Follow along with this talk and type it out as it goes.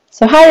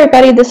So, hi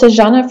everybody, this is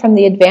Jana from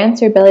the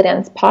Advance Your Belly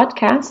Dance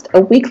podcast,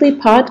 a weekly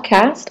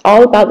podcast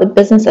all about the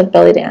business of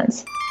belly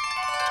dance.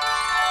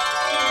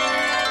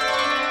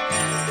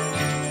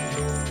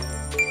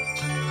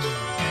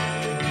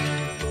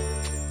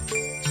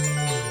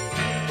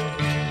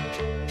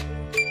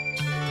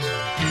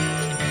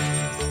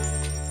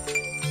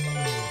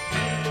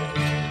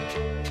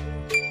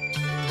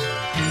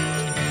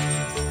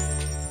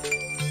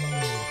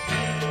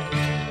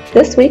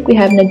 This week we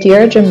have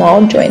Nadira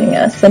Jamal joining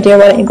us. Nadira,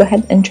 why don't you go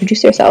ahead and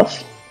introduce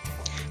yourself?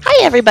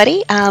 Hi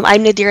everybody,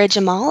 I'm Nadira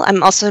Jamal.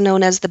 I'm also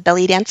known as the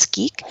Belly Dance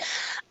Geek.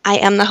 I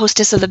am the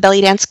hostess of the Belly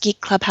Dance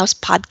Geek Clubhouse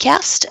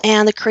podcast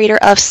and the creator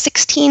of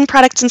 16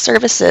 products and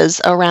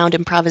services around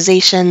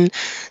improvisation,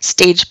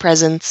 stage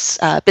presence,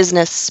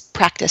 business,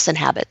 practice, and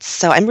habits.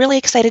 So I'm really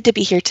excited to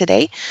be here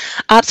today.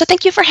 So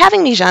thank you for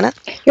having me, Jana.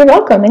 You're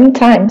welcome,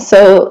 anytime.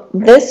 So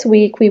this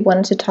week we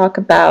wanted to talk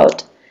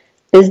about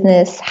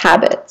business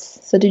habits.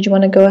 So did you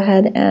want to go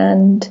ahead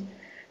and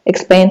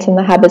explain some of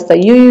the habits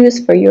that you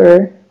use for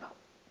your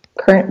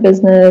current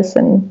business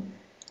and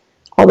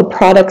all the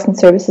products and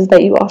services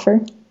that you offer?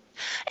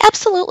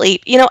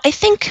 Absolutely. I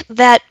think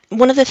that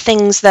one of the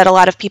things that a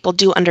lot of people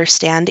do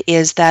understand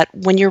is that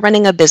when you're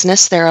running a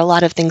business, there are a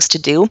lot of things to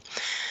do,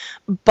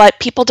 but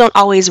people don't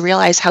always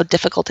realize how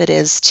difficult it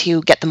is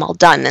to get them all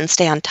done and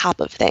stay on top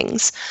of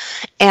things.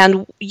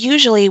 And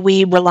usually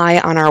we rely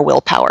on our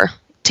willpower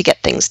to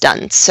get things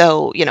done.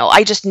 So,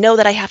 I just know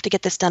that I have to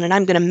get this done and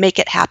I'm going to make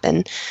it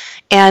happen.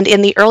 And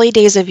in the early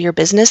days of your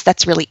business,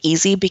 that's really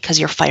easy because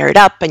you're fired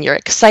up and you're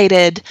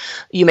excited.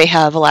 You may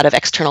have a lot of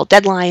external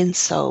deadlines.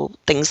 So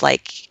things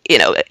like,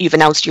 you've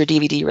announced your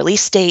DVD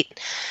release date.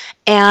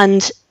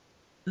 And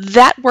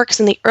that works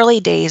in the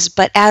early days.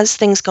 But as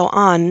things go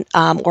on,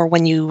 or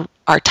when you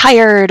are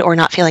tired or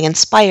not feeling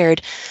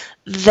inspired,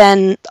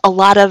 then a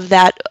lot of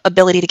that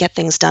ability to get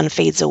things done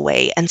fades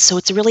away. And so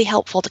it's really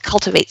helpful to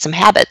cultivate some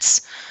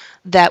habits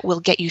that will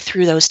get you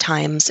through those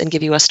times and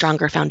give you a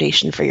stronger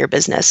foundation for your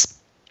business.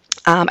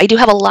 I do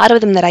have a lot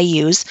of them that I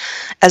use,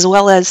 as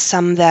well as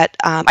some that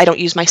I don't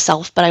use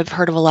myself, but I've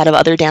heard of a lot of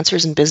other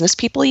dancers and business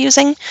people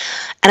using.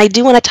 And I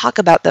do want to talk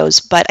about those.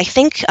 But I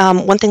think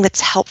one thing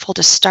that's helpful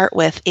to start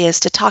with is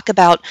to talk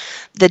about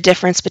the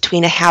difference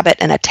between a habit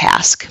and a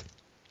task.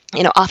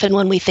 Often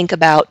when we think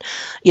about,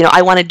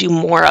 I want to do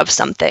more of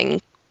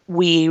something,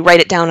 we write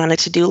it down on a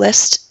to-do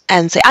list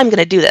and say, I'm going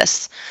to do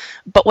this.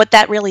 But what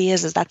that really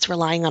is that's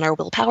relying on our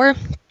willpower.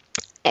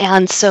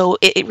 And so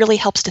it really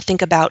helps to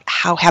think about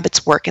how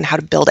habits work and how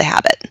to build a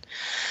habit.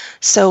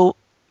 So,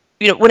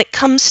 when it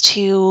comes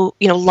to,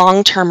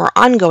 long-term or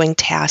ongoing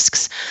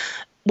tasks,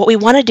 what we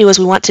want to do is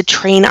we want to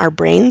train our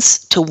brains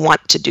to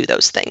want to do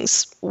those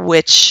things,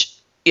 which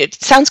it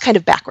sounds kind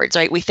of backwards,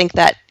 right? We think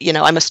that,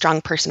 I'm a strong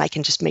person, I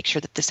can just make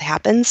sure that this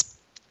happens.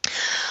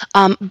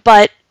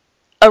 But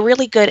a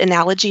really good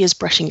analogy is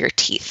brushing your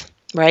teeth.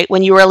 Right?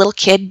 When you were a little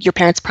kid, your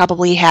parents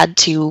probably had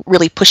to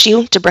really push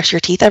you to brush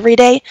your teeth every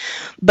day,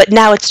 but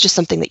now it's just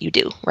something that you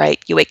do,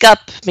 right? You wake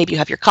up, maybe you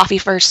have your coffee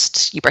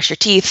first, you brush your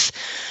teeth,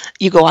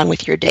 you go on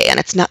with your day, and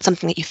it's not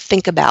something that you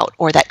think about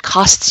or that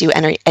costs you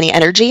any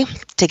energy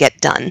to get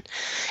done.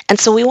 And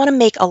so we want to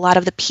make a lot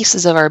of the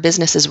pieces of our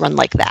businesses run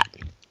like that.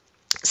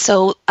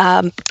 So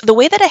the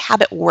way that a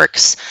habit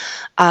works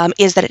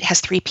is that it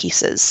has three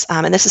pieces.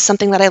 And this is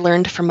something that I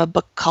learned from a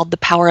book called The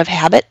Power of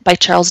Habit by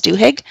Charles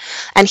Duhigg.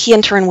 And he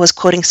in turn was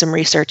quoting some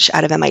research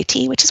out of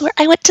MIT, which is where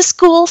I went to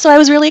school. So I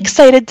was really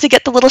excited to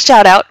get the little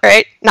shout out,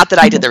 right? Not that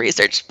I did the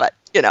research, but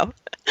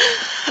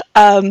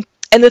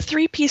And the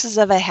three pieces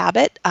of a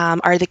habit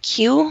are the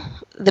cue,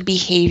 the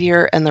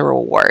behavior, and the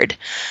reward.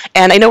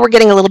 And I know we're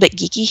getting a little bit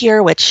geeky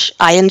here, which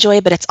I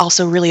enjoy, but it's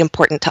also really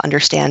important to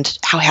understand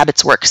how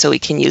habits work so we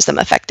can use them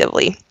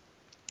effectively.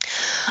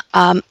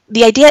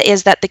 The idea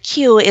is that the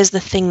cue is the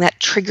thing that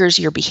triggers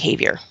your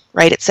behavior,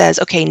 right? It says,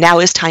 okay, now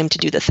is time to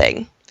do the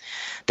thing.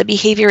 The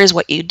behavior is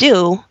what you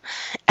do,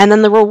 and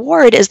then the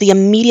reward is the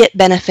immediate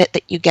benefit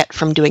that you get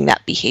from doing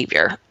that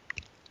behavior.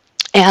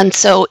 And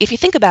so if you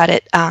think about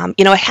it,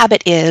 a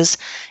habit is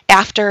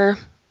after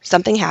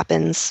something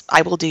happens,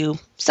 I will do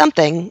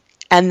something,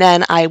 and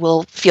then I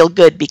will feel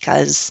good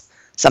because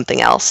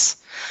something else.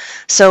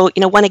 So,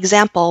 one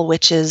example,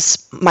 which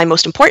is my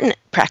most important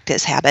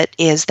practice habit,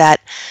 is that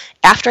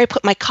after I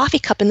put my coffee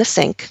cup in the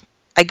sink,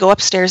 I go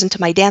upstairs into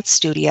my dance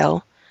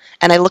studio,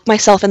 and I look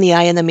myself in the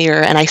eye in the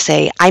mirror, and I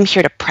say, I'm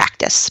here to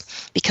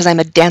practice because I'm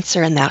a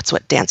dancer, and that's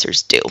what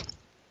dancers do.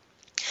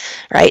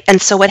 Right?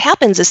 And so what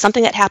happens is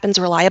something that happens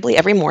reliably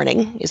every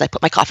morning is I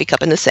put my coffee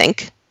cup in the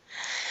sink.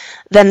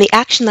 Then the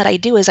action that I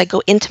do is I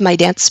go into my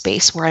dance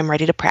space where I'm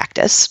ready to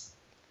practice.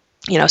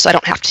 So I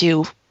don't have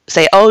to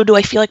say, oh, do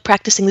I feel like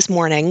practicing this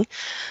morning?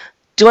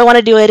 Do I want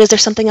to do it? Is there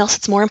something else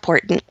that's more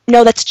important?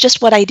 No, that's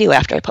just what I do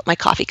after I put my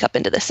coffee cup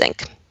into the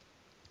sink.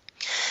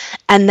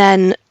 And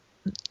then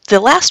the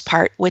last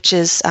part, which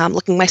is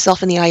looking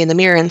myself in the eye in the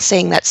mirror and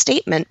saying that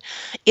statement,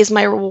 is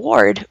my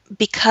reward,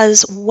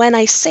 because when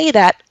I say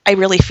that, I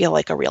really feel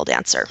like a real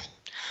dancer.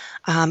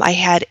 I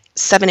had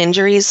 7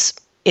 injuries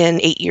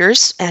in 8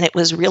 years, and it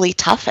was really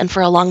tough. And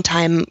for a long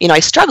time, I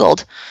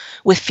struggled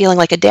with feeling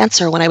like a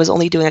dancer when I was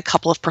only doing a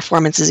couple of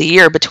performances a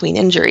year between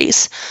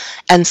injuries.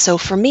 And so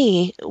for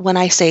me, when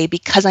I say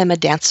because I'm a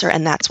dancer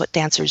and that's what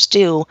dancers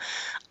do,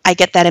 I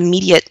get that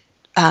immediate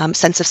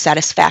sense of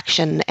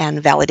satisfaction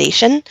and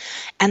validation.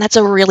 And that's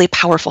a really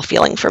powerful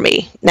feeling for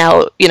me.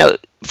 Now,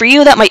 for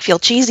you, that might feel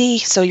cheesy,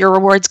 so your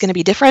reward's going to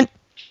be different.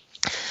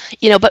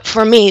 But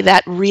for me,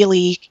 that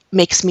really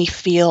makes me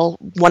feel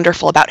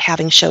wonderful about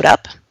having showed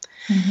up.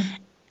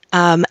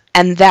 Mm-hmm.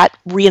 And that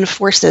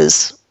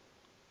reinforces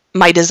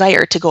my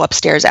desire to go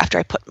upstairs after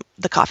I put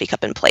the coffee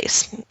cup in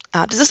place.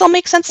 Does this all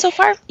make sense so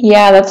far?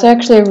 Yeah, that's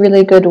actually a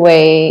really good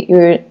way. You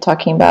were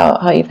talking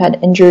about how you've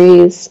had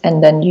injuries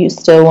and then you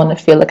still want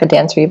to feel like a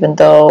dancer, even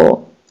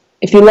though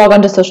if you log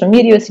onto social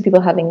media, you see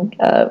people having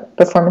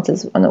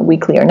performances on a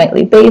weekly or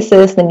nightly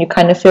basis, then you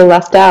kind of feel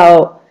left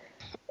out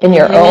in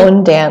your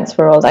own dance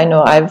world. I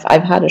know I've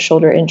had a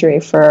shoulder injury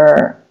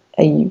for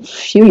a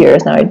few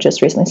years now. I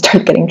just recently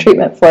started getting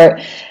treatment for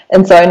it.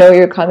 And so I know where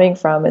you're coming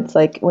from. It's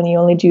like when you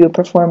only do a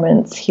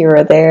performance here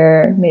or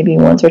there, maybe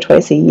once or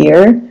twice a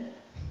year,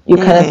 you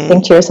kind of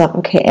think to yourself,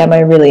 okay, am I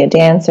really a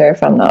dancer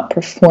if I'm not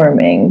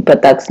performing?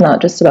 But that's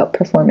not just about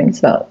performing. It's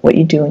about what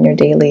you do in your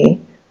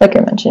daily, like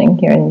you're mentioning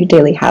here, in your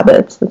daily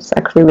habits. It's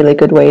actually a really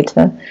good way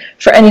to,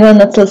 for anyone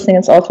that's listening,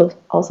 it's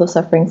also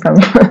suffering from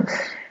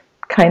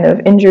kind of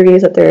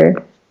injuries that they're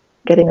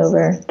getting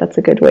over. That's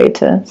a good way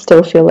to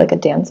still feel like a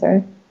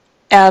dancer.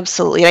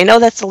 Absolutely. I know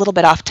that's a little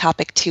bit off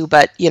topic too,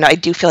 but I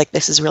do feel like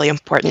this is really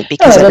important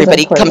because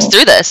everybody comes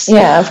through this.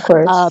 Yeah, of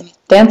course.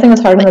 Dancing is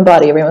hard on the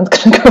body. Everyone's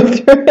going to go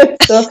through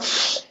it.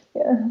 So,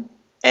 yeah.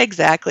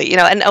 Exactly.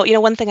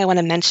 And one thing I want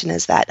to mention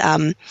is that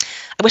I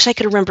wish I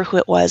could remember who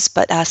it was,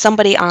 but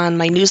somebody on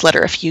my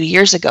newsletter a few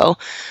years ago,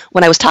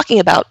 when I was talking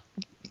about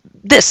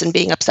this and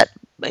being upset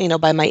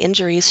by my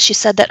injuries, she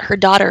said that her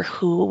daughter,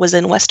 who was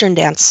in Western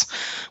dance,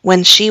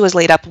 when she was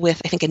laid up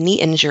with, I think, a knee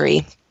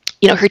injury,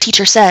 her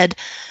teacher said,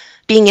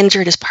 being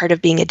injured is part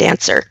of being a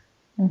dancer.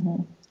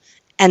 Mm-hmm.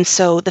 And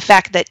so the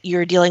fact that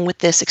you're dealing with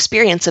this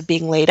experience of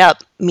being laid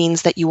up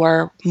means that you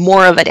are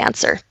more of a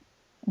dancer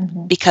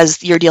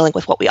because you're dealing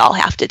with what we all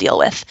have to deal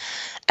with.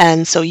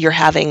 And so you're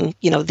having,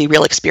 the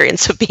real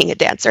experience of being a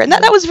dancer. And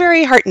that was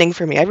very heartening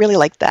for me. I really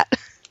liked that.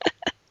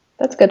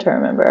 That's good to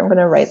remember. I'm going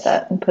to write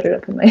that and put it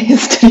up in my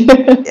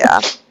studio.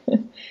 Yeah.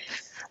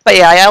 But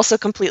yeah, I also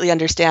completely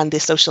understand the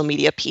social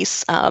media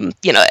piece. I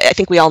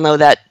think we all know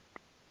that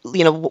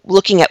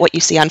looking at what you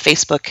see on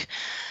Facebook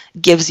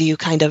gives you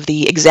kind of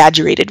the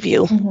exaggerated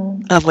view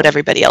of what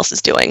everybody else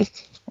is doing.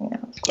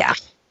 Yeah.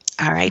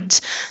 All right.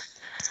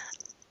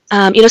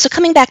 So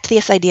coming back to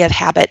this idea of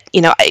habit,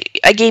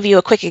 I gave you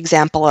a quick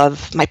example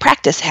of my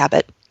practice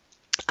habit.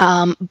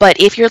 But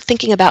if you're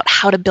thinking about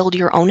how to build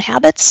your own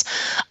habits,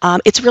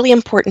 it's really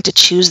important to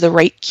choose the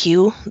right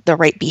cue, the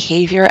right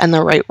behavior, and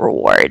the right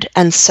reward.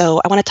 And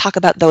so I want to talk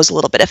about those a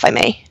little bit, if I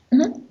may.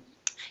 Mm-hmm.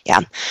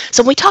 Yeah.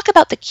 So when we talk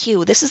about the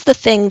cue, this is the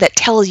thing that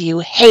tells you,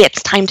 hey,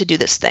 it's time to do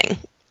this thing.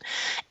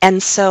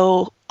 And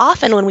so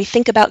often when we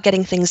think about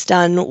getting things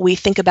done, we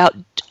think about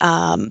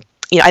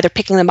either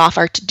picking them off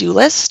our to-do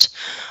list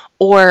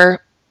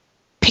or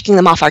picking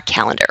them off our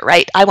calendar,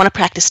 right? I want to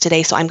practice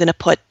today, so I'm going to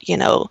put,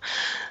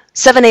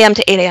 7 a.m.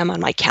 to 8 a.m.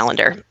 on my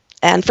calendar.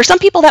 And for some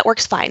people, that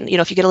works fine.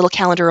 If you get a little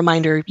calendar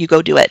reminder, you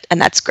go do it, and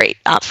that's great.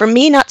 For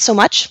me, not so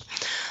much.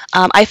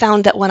 I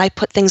found that when I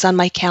put things on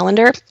my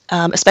calendar,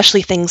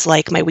 especially things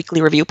like my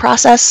weekly review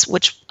process,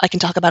 which I can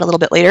talk about a little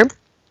bit later,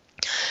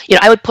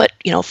 I would put,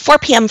 4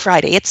 p.m.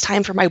 Friday, it's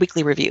time for my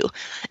weekly review.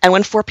 And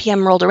when 4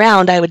 p.m. rolled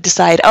around, I would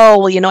decide,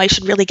 I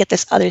should really get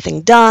this other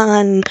thing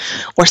done,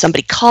 or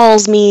somebody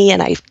calls me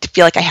and I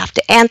feel like I have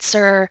to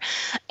answer.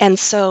 And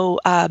so,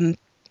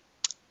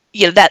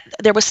 that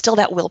there was still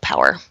that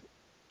willpower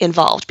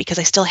involved because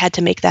I still had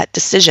to make that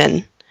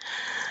decision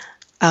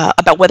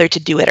about whether to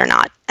do it or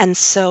not. And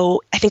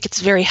so I think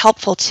it's very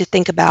helpful to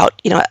think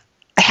about, a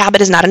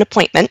habit is not an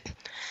appointment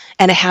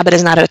and a habit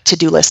is not a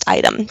to-do list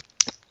item.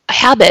 A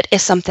habit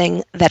is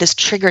something that is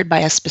triggered by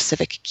a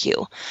specific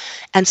cue.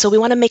 And so we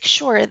want to make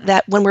sure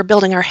that when we're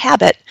building our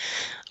habit,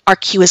 our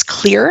cue is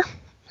clear,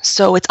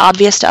 so it's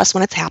obvious to us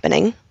when it's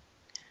happening,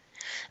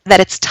 that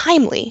it's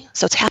timely,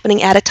 so it's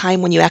happening at a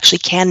time when you actually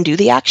can do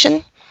the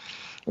action,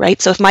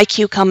 right? So if my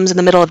cue comes in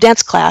the middle of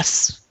dance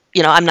class,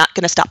 I'm not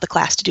going to stop the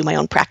class to do my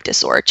own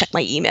practice or check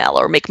my email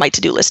or make my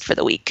to-do list for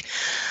the week.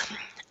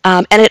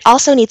 And it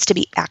also needs to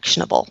be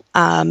actionable.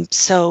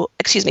 So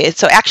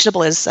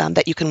actionable is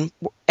that you can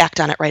act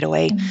on it right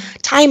away. Mm-hmm.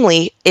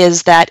 Timely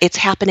is that it's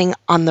happening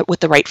with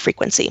the right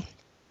frequency,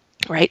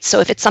 right? So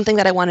if it's something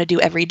that I want to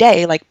do every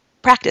day, like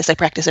I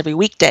practice every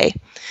weekday,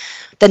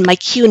 then my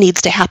cue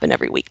needs to happen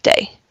every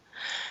weekday.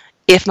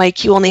 If my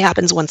cue only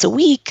happens once a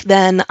week,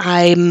 then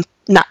I'm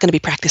not going to be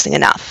practicing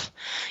enough.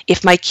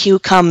 If my cue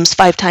comes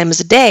 5 times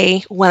a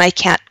day when I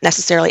can't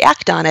necessarily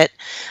act on it,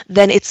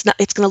 then it's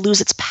going to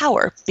lose its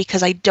power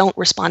because I don't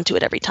respond to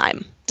it every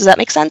time. Does that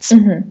make sense?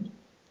 Mm-hmm.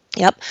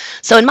 Yep.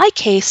 So in my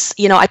case,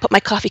 I put my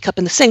coffee cup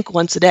in the sink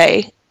once a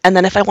day, And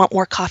then if I want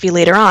more coffee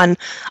later on,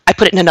 I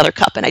put it in another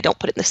cup and I don't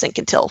put it in the sink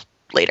until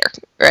later,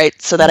 right?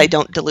 So that I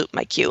don't dilute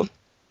my cue.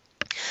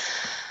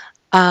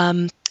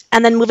 And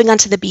then moving on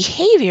to the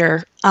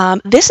behavior,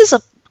 this is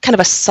a kind of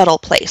a subtle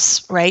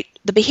place, right?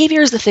 The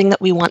behavior is the thing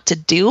that we want to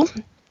do,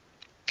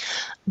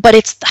 but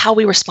it's how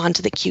we respond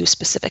to the cue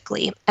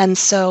specifically. And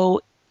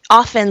so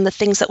often the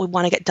things that we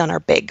want to get done are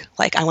big,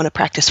 like I want to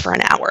practice for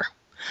an hour,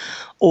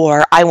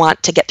 or I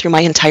want to get through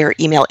my entire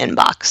email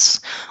inbox,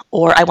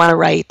 or I want to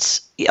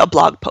write a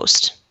blog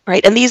post,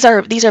 right? And these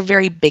are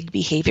very big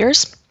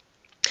behaviors.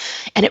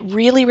 And it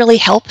really, really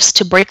helps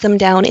to break them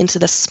down into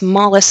the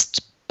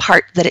smallest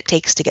part that it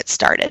takes to get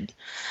started.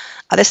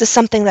 This is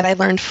something that I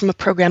learned from a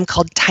program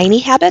called Tiny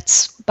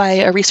Habits by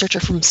a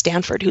researcher from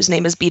Stanford whose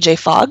name is BJ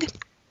Fogg.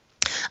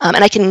 And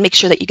I can make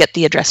sure that you get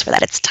the address for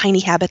that. It's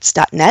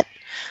tinyhabits.net.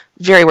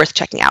 Very worth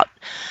checking out.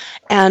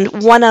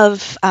 And one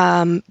of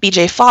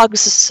BJ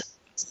Fogg's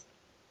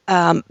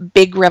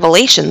big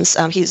revelations,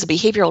 he's a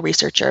behavioral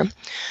researcher,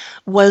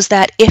 was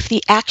that if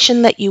the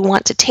action that you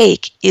want to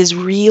take is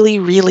really,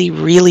 really,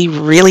 really,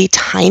 really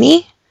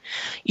tiny,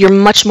 you're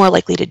much more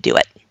likely to do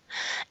it.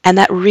 And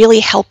that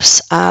really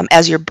helps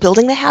as you're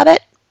building the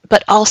habit,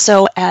 but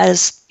also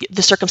as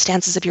the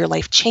circumstances of your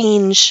life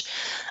change,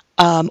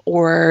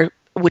 or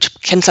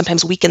which can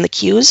sometimes weaken the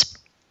cues,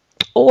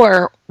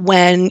 or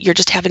when you're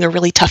just having a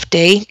really tough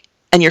day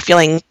and you're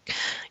feeling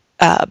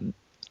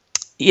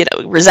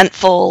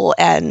resentful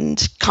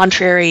and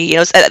contrary.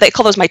 They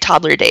call those my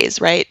toddler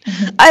days, right?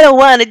 Mm-hmm. I don't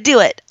want to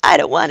do it. I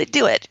don't want to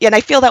do it. And I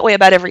feel that way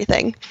about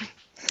everything.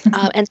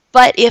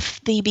 But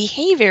if the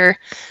behavior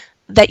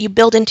that you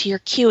build into your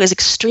cue is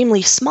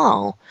extremely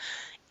small,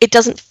 it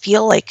doesn't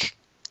feel like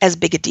as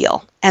big a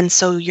deal. And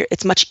so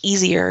it's much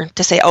easier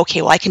to say,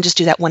 okay, well, I can just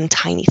do that one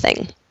tiny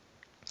thing.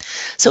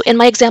 So in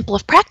my example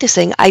of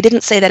practicing, I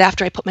didn't say that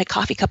after I put my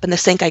coffee cup in the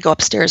sink, I go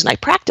upstairs and I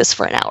practice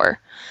for an hour.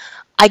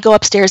 I go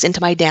upstairs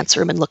into my dance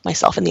room and look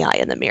myself in the eye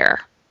in the mirror,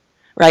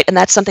 right? And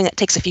that's something that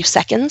takes a few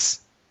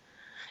seconds.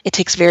 It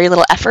takes very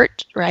little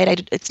effort,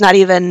 right? It's not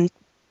even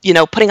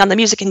putting on the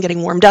music and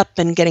getting warmed up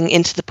and getting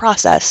into the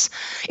process.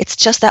 It's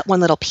just that one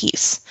little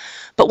piece.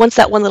 But once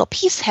that one little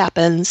piece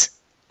happens,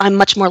 I'm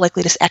much more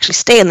likely to actually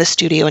stay in the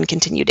studio and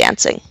continue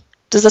dancing.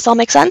 Does this all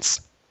make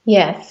sense?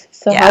 Yes.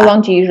 So How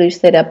long do you usually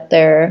sit up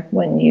there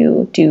when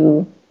you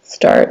do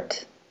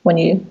start,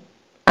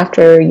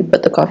 after you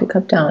put the coffee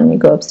cup down, you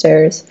go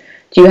upstairs?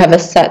 Do you have a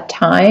set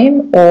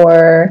time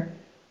or?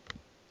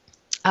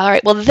 All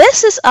right. Well,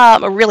 this is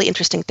a really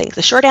interesting thing.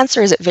 The short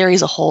answer is it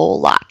varies a whole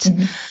lot.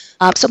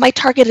 Mm-hmm. So my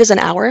target is an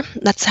hour.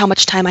 That's how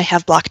much time I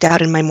have blocked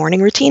out in my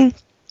morning routine.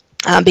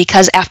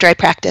 Because after I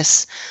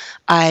practice,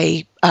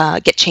 I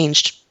get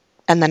changed,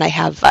 and then I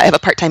have a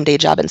part-time day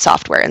job in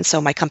software, and so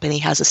my company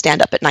has a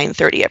stand-up at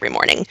 9:30 every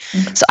morning.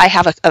 Mm-hmm. So I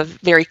have a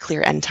very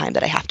clear end time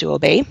that I have to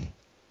obey.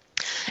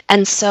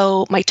 And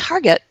so my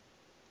target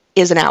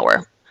is an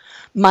hour.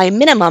 My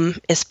minimum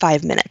is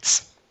 5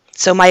 minutes.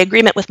 So my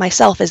agreement with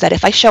myself is that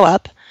if I show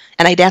up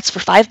and I dance for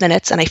 5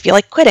 minutes and I feel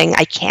like quitting,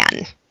 I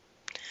can.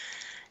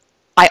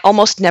 I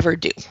almost never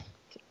do,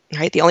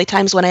 right? The only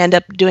times when I end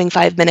up doing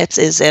 5 minutes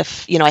is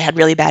if, I had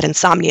really bad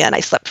insomnia and I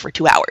slept for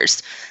 2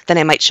 hours. Then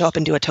I might show up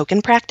and do a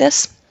token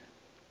practice,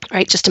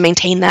 right? Just to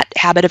maintain that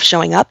habit of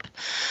showing up.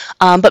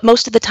 But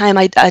most of the time,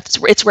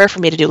 it's rare for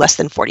me to do less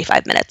than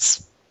 45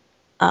 minutes.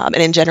 And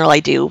in general, I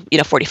do,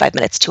 45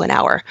 minutes to an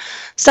hour.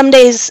 Some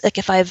days, like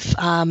if I've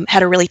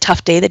had a really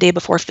tough day the day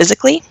before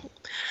physically,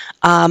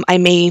 I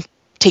may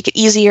take it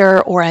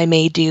easier, or I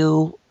may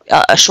do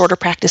a shorter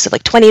practice of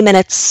like 20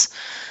 minutes,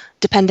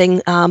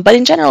 depending. But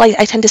in general,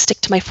 I tend to stick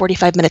to my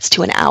 45 minutes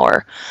to an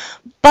hour.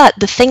 But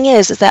the thing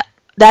is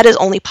that is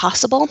only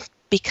possible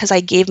because I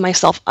gave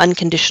myself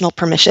unconditional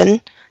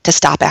permission to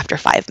stop after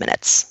 5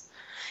 minutes.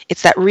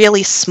 It's that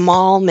really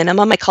small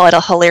minimum. I call it a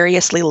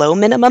hilariously low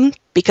minimum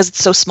because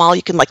it's so small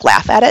you can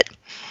laugh at it,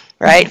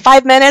 right?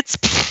 5 minutes,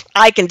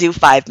 I can do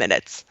 5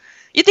 minutes.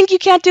 You think you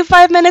can't do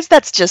 5 minutes?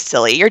 That's just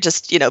silly. You're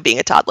just, being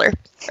a toddler,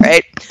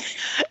 right?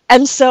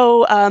 And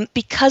so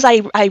because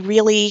I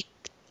really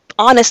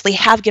honestly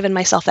have given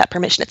myself that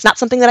permission. It's not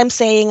something that I'm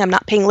saying. I'm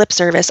not paying lip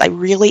service. I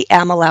really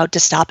am allowed to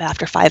stop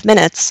after 5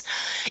 minutes.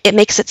 It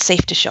makes it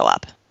safe to show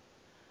up,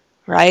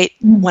 right?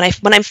 Mm-hmm.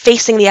 When I'm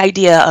facing the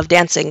idea of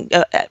dancing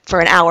for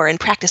an hour and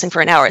practicing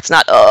for an hour, it's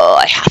not,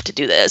 I have to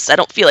do this. I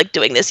don't feel like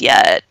doing this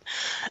yet.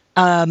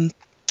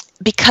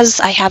 Because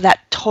I have that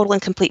total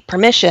and complete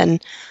permission,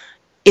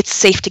 it's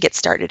safe to get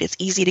started. It's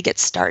easy to get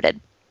started.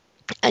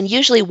 And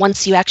usually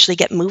once you actually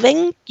get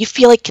moving, you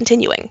feel like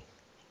continuing.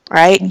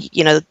 Right?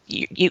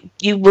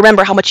 You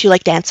remember how much you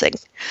like dancing.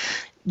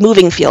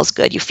 Moving feels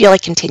good. You feel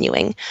like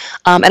continuing.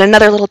 And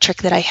another little trick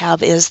that I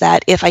have is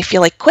that if I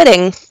feel like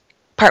quitting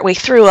partway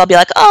through, I'll be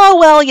like,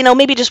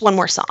 maybe just one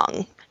more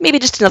song. Maybe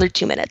just another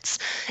 2 minutes.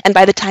 And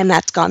by the time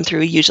that's gone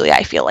through, usually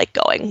I feel like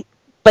going.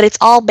 But it's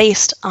all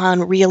based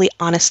on really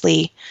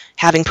honestly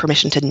having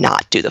permission to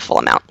not do the full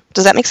amount.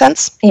 Does that make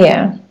sense?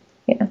 Yeah.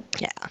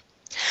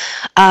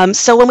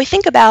 So when we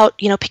think about,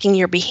 picking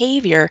your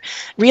behavior,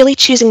 really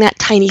choosing that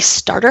tiny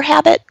starter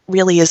habit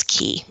really is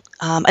key.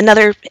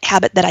 Another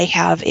habit that I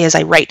have is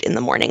I write in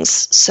the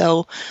mornings.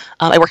 So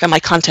I work on my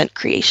content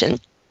creation.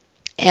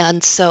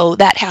 And so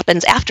that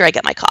happens after I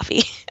get my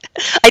coffee.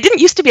 I didn't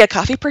used to be a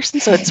coffee person,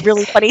 so it's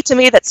really funny to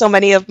me that so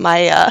many of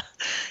my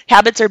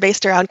habits are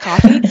based around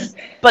coffee.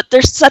 But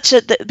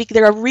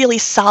they're a really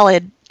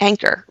solid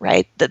anchor,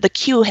 right? That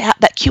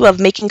cue of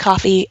making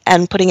coffee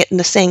and putting it in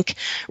the sink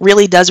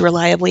really does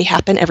reliably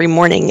happen every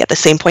morning at the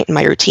same point in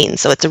my routine.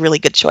 So it's a really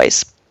good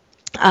choice.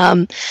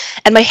 And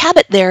my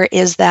habit there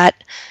is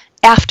that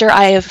after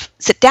I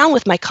sit down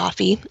with my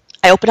coffee,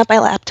 I open up my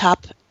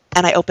laptop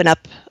and I open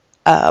up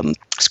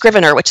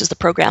Scrivener, which is the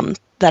program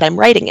that I'm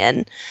writing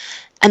in.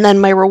 And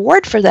then my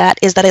reward for that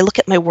is that I look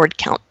at my word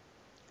count.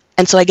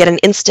 And so I get an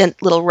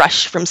instant little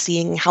rush from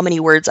seeing how many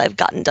words I've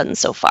gotten done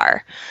so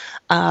far.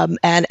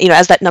 And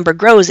as that number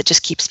grows, it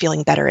just keeps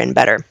feeling better and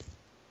better.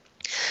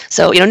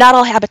 So, not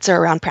all habits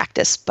are around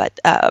practice, but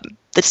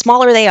the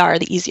smaller they are,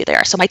 the easier they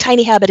are. So my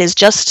tiny habit is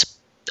just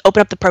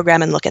open up the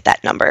program and look at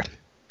that number.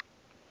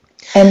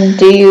 And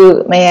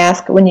may I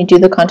ask, when you do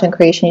the content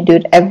creation, you do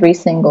it every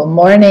single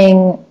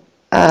morning?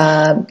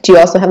 Do you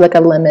also have like a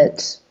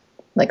limit,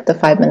 like the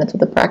 5 minutes of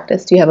the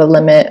practice? Do you have a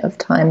limit of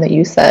time that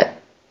you set?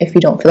 If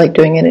you don't feel like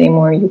doing it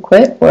anymore, you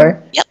quit,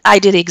 or? Yep, I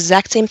did the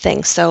exact same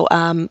thing. So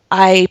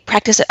I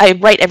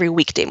write every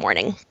weekday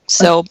morning.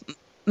 So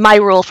my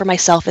rule for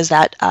myself is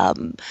that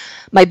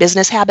my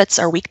business habits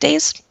are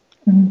weekdays.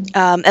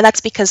 Mm-hmm. And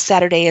that's because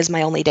Saturday is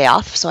my only day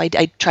off. So I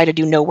try to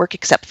do no work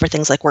except for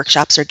things like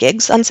workshops or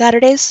gigs on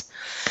Saturdays.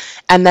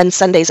 And then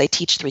Sundays I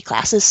teach 3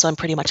 classes, so I'm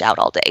pretty much out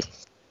all day.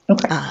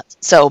 Okay.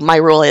 So my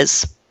rule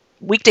is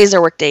weekdays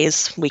are work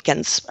days,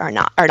 weekends are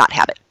not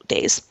habit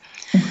days.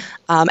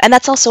 Mm-hmm. And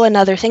that's also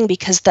another thing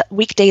because the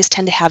weekdays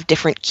tend to have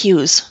different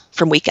cues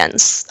from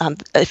weekends.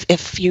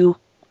 If you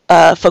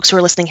folks who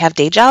are listening have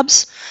day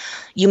jobs,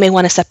 you may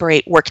want to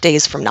separate work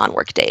days from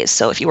non-work days.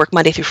 So if you work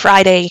Monday through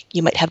Friday,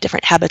 you might have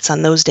different habits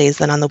on those days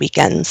than on the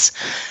weekends.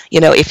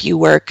 If you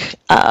work,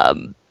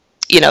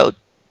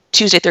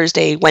 Tuesday,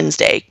 Thursday,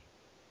 Wednesday,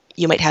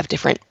 you might have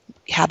different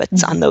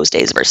habits on those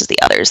days versus the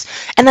others.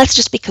 And that's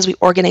just because we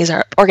organize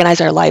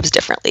our lives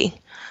differently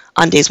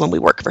on days when we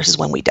work versus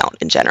when we don't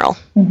in general.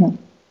 Mm-hmm.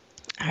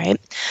 All right.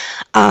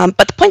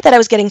 But the point that I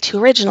was getting to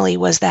originally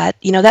was that,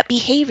 that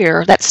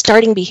behavior, that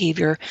starting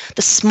behavior,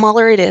 the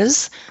smaller it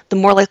is, the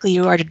more likely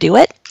you are to do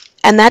it.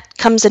 And that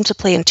comes into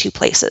play in 2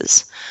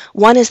 places.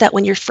 One is that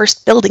when you're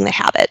first building the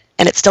habit,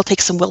 and it still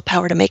takes some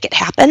willpower to make it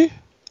happen,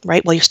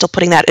 right, while you're still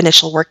putting that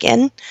initial work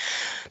in,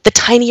 the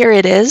tinier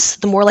it is,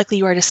 the more likely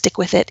you are to stick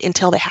with it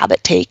until the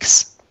habit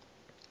takes.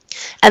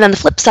 And then the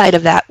flip side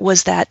of that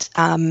was that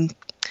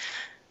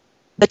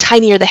the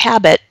tinier the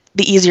habit,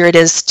 the easier it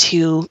is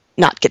to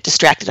not get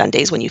distracted on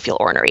days when you feel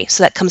ornery.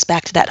 So that comes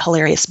back to that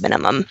hilarious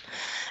minimum.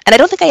 And I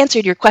don't think I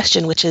answered your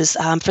question, which is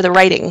for the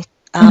writing,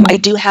 I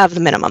do have the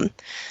minimum.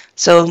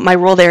 So my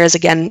rule there is,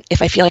 again,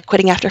 if I feel like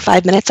quitting after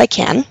 5 minutes, I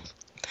can.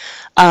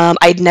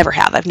 I've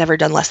never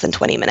done less than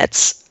 20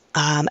 minutes.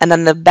 And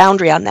then the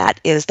boundary on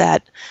that is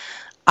that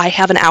I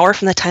have an hour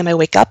from the time I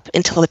wake up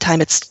until the time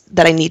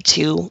that I need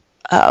to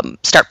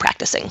start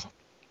practicing.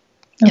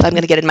 Okay. If I'm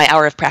going to get in my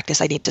hour of practice,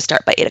 I need to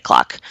start by 8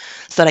 o'clock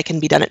so that I can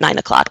be done at 9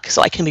 o'clock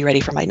so I can be ready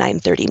for my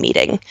 9:30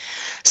 meeting.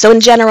 So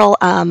in general,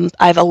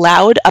 I've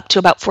allowed up to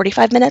about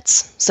 45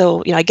 minutes.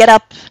 So, I get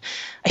up,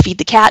 I feed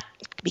the cat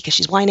because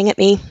she's whining at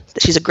me.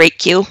 She's a great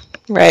cue,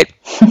 right?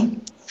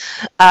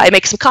 I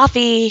make some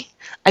coffee.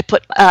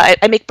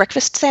 I make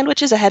breakfast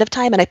sandwiches ahead of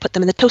time and I put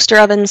them in the toaster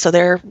oven so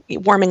they're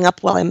warming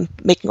up while I'm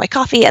making my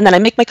coffee. And then I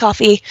make my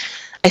coffee,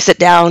 I sit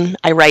down,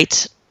 I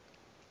write.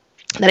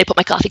 Then I put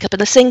my coffee cup in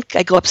the sink,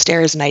 I go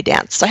upstairs and I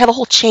dance. So I have a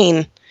whole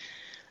chain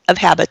of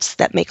habits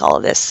that make all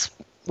of this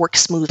work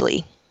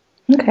smoothly.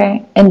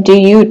 Okay. And do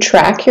you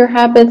track your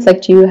habits?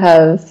 Like, do you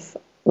have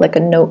like a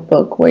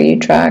notebook where you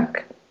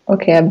track,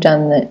 okay, I've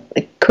done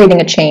like creating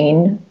a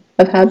chain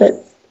of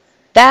habits?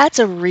 That's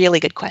a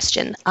really good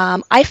question.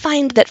 I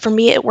find that for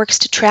me, it works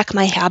to track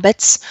my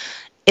habits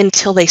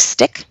until they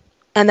stick.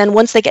 And then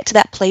once they get to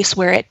that place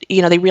where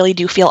they really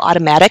do feel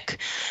automatic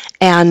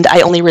and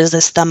I only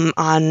resist them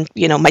on,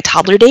 my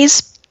toddler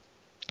days,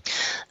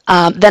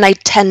 then I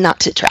tend not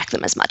to track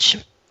them as much.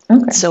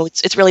 Okay. So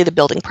it's really the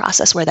building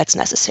process where that's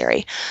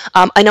necessary.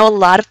 I know a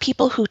lot of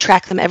people who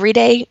track them every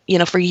day,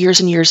 for years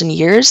and years and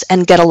years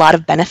and get a lot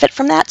of benefit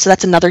from that. So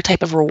that's another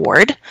type of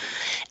reward.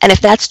 And if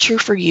that's true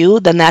for you,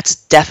 then that's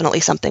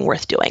definitely something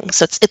worth doing.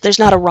 So there's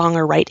not a wrong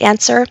or right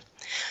answer.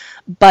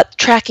 But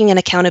tracking and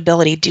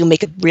accountability do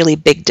make a really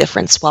big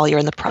difference while you're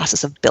in the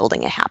process of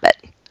building a habit.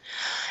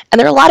 And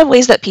there are a lot of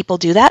ways that people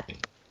do that.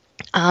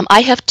 I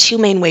have 2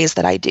 main ways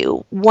that I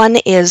do. One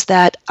is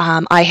that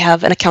I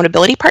have an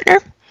accountability partner.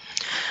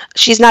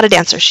 She's not a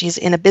dancer. She's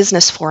in a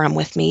business forum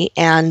with me.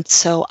 And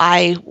so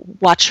I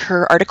watch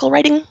her article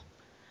writing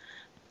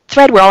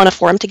thread. We're all in a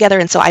forum together.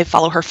 And so I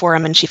follow her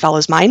forum and she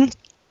follows mine.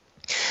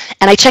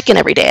 And I check in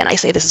every day and I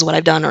say, this is what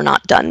I've done or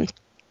not done.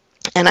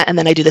 And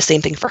then I do the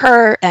same thing for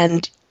her.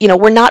 And,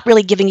 we're not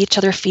really giving each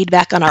other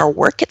feedback on our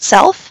work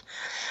itself,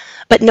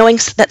 but knowing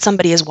that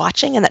somebody is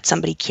watching and that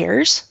somebody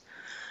cares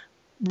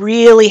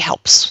really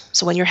helps.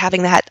 So when you're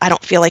having that I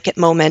don't feel like it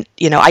moment,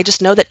 I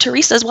just know that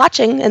Teresa's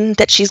watching and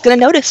that she's going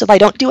to notice if I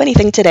don't do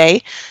anything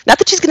today. Not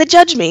that she's going to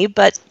judge me,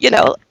 but,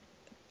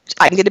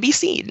 I'm going to be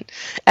seen.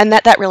 And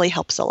that really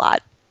helps a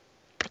lot.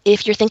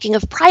 If you're thinking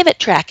of private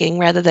tracking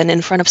rather than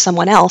in front of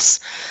someone else,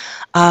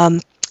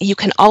 you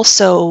can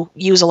also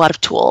use a lot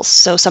of tools.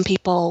 So some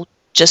people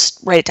just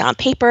write it down on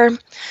paper.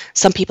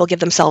 Some people give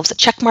themselves a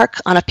check mark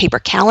on a paper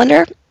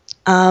calendar.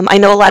 I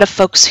know a lot of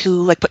folks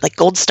who put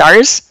gold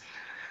stars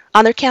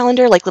on their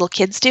calendar like little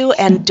kids do,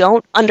 and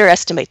don't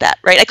underestimate that,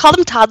 right? I call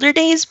them toddler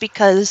days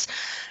because,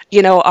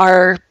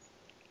 our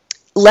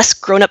less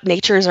grown-up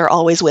natures are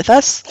always with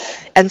us.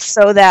 And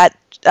so that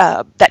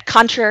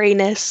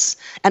contrariness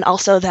and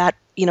also that,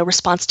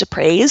 response to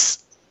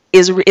praise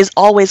is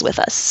always with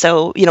us.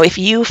 So, if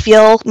you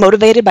feel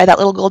motivated by that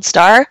little gold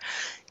star,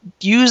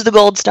 use the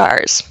gold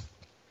stars.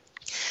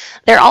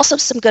 There are also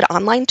some good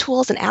online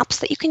tools and apps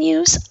that you can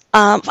use.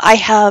 I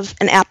have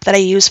an app that I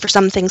use for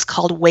some things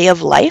called Way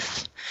of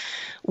Life,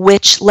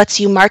 which lets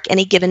you mark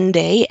any given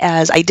day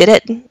as I did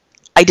it,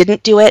 I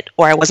didn't do it,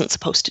 or I wasn't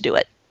supposed to do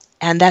it.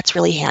 And that's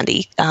really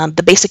handy.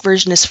 The basic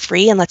version is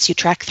free and lets you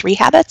track 3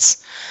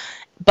 habits,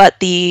 but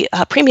the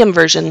premium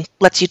version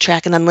lets you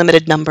track an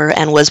unlimited number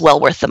and was well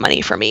worth the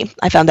money for me.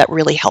 I found that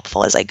really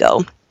helpful as I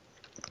go.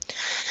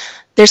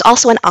 There's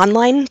also an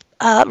online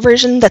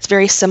version that's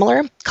very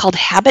similar called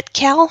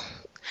HabitCal,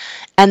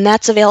 and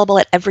that's available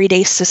at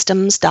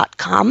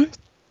everydaysystems.com.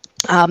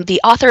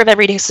 The author of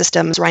Everyday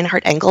Systems,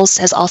 Reinhard Engels,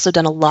 has also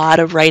done a lot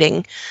of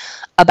writing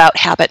about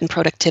habit and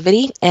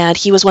productivity, and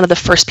he was one of the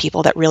first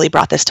people that really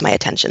brought this to my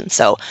attention.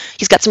 So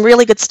he's got some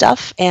really good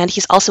stuff, and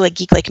he's also a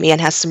geek like me and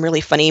has some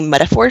really funny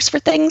metaphors for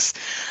things,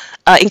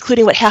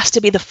 including what has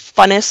to be the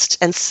funnest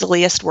and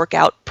silliest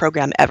workout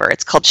program ever.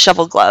 It's called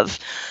Shovel Glove.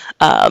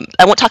 I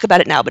won't talk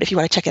about it now, but if you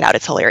want to check it out,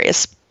 it's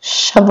hilarious.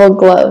 Shovel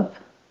Glove.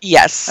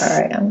 Yes.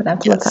 All right, I'm going to have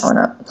to look that one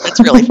up. It's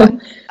really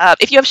fun.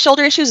 If you have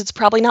shoulder issues, it's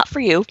probably not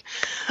for you.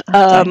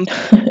 Yeah,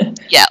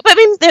 but I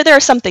mean, there are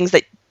some things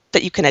that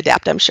you can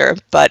adapt, I'm sure,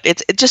 but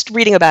it's just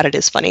reading about it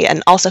is funny,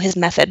 and also his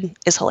method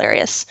is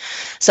hilarious.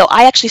 So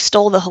I actually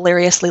stole the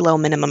hilariously low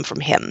minimum from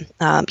him.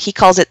 He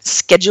calls it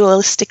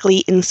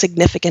schedulistically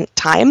insignificant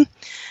time,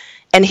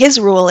 and his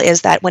rule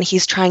is that when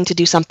he's trying to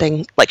do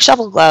something like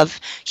Shovel Glove,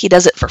 he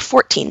does it for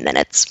 14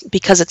 minutes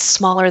because it's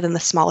smaller than the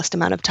smallest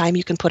amount of time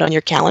you can put on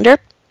your calendar.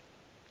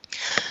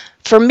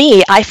 For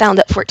me, I found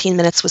that 14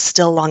 minutes was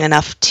still long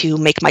enough to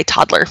make my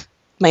toddler,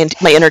 my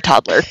inner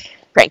toddler,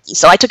 cranky.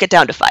 So I took it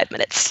down to 5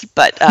 minutes,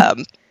 but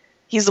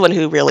he's the one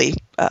who really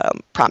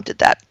prompted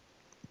that.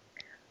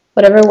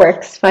 Whatever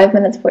works, 5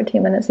 minutes,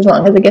 14 minutes, as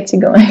long as it gets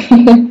you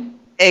going.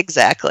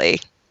 Exactly.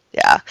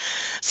 Yeah.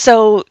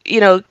 So,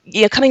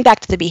 coming back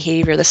to the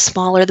behavior, the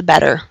smaller the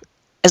better.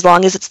 As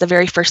long as it's the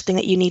very first thing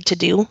that you need to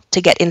do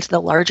to get into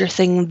the larger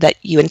thing that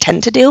you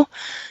intend to do,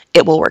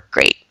 it will work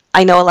great.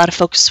 I know a lot of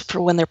folks,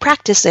 for when they're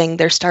practicing,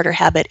 their starter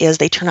habit is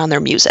they turn on their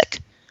music.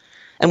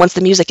 And once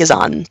the music is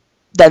on,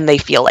 then they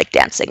feel like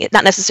dancing.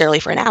 Not necessarily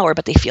for an hour,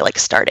 but they feel like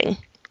starting.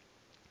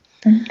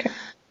 Okay.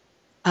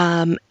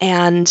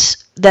 And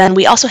then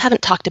we also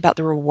haven't talked about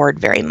the reward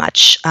very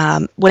much.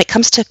 When it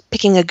comes to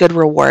picking a good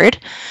reward,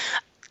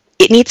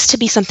 it needs to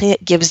be something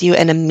that gives you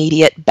an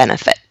immediate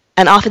benefit.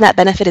 And often that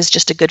benefit is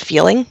just a good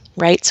feeling,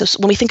 right? So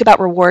when we think about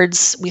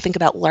rewards, we think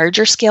about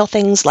larger scale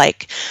things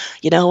like,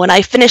 when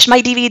I finish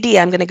my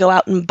DVD, I'm going to go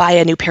out and buy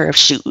a new pair of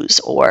shoes.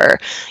 Or,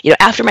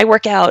 after my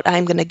workout,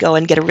 I'm going to go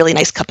and get a really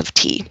nice cup of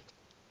tea,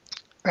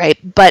 right?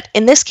 But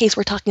in this case,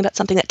 we're talking about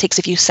something that takes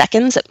a few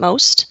seconds at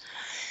most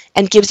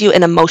and gives you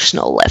an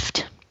emotional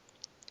lift.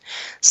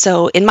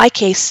 So in my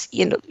case,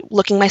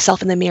 looking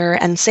myself in the mirror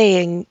and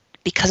saying,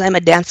 because I'm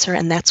a dancer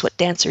and that's what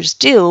dancers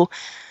do,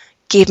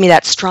 gave me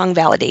that strong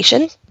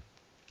validation.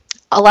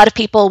 A lot of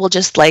people will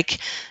just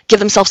give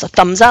themselves a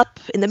thumbs up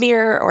in the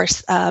mirror, or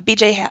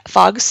BJ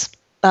Fogg's,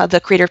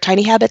 the creator of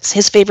Tiny Habits,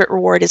 his favorite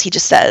reward is he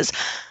just says,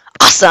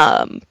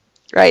 awesome,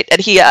 right?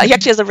 And he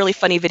actually has a really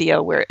funny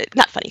video a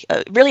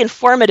really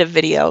informative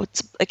video.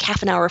 It's like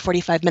half an hour,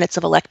 45 minutes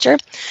of a lecture.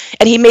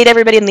 And he made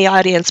everybody in the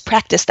audience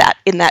practice that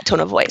in that tone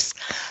of voice.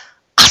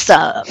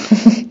 Awesome.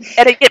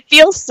 And it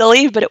feels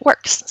silly, but it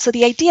works. So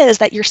the idea is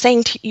that you're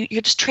saying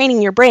you're just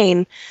training your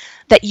brain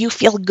that you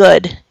feel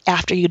good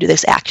after you do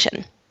this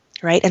action,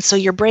 right? And so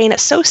your brain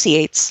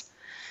associates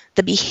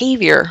the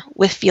behavior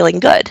with feeling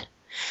good.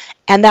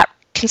 And that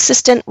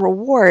consistent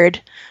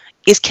reward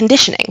is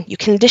conditioning. You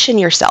condition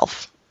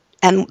yourself.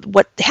 And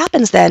what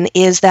happens then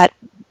is that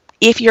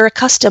if you're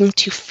accustomed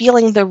to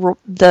feeling the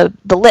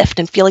lift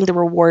and feeling the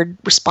reward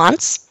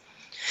response,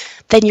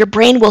 then your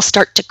brain will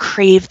start to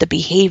crave the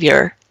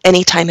behavior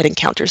anytime it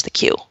encounters the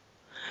cue,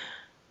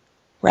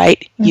 right?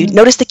 Mm-hmm. You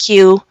notice the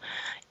cue,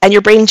 and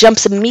your brain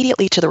jumps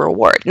immediately to the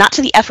reward, not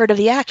to the effort of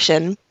the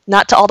action,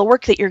 not to all the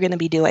work that you're going to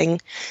be doing,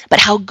 but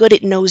how good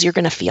it knows you're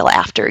going to feel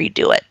after you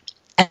do it.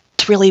 And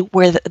it's really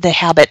where the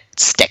habit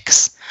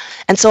sticks.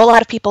 And so a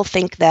lot of people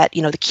think that,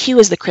 the cue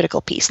is the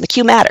critical piece, and the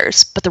cue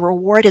matters, but the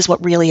reward is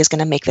what really is going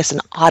to make this an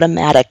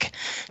automatic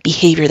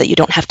behavior that you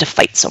don't have to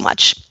fight so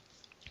much.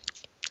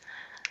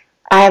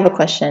 I have a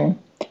question.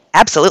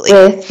 Absolutely.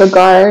 With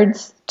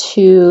regards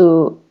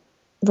to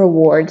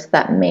rewards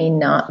that may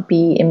not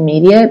be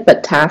immediate,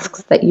 but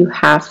tasks that you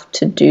have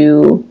to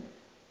do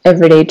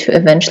every day to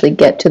eventually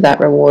get to that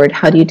reward,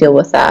 how do you deal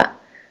with that?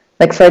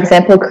 Like, for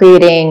example,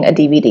 creating a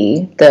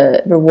DVD,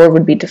 the reward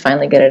would be to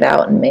finally get it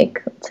out and make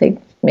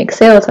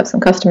sales, have some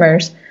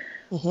customers.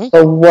 Mm-hmm.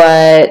 But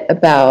what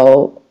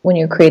about when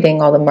you're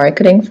creating all the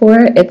marketing for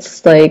it?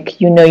 It's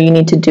like, you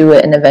need to do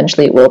it and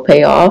eventually it will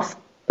pay off.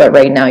 But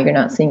right now you're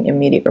not seeing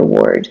immediate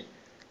reward.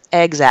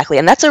 Exactly.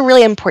 And that's a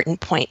really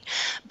important point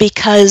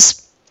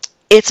because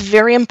it's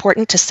very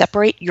important to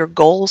separate your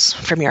goals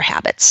from your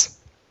habits.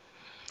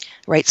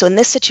 Right? So in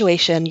this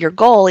situation, your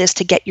goal is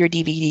to get your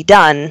DVD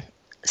done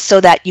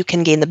so that you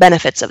can gain the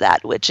benefits of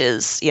that, which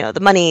is, the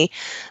money,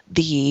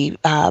 the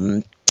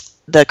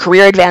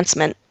career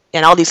advancement,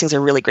 and all these things are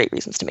really great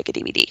reasons to make a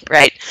DVD,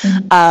 right?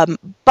 Mm-hmm.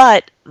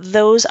 But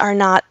those are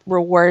not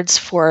rewards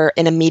for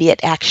an immediate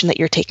action that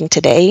you're taking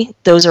today.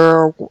 Those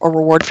are a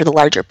reward for the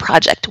larger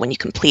project when you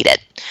complete it.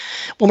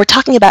 When we're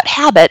talking about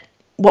habit,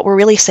 what we're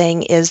really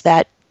saying is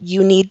that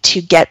you need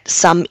to get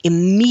some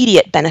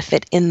immediate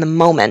benefit in the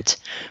moment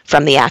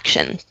from the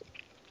action.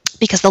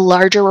 Because the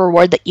larger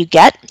reward that you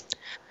get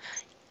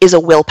is a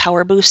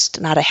willpower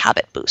boost, not a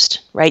habit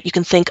boost, right? You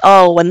can think,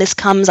 oh, when this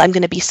comes, I'm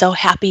going to be so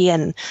happy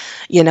and,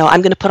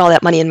 I'm going to put all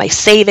that money in my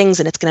savings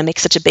and it's going to make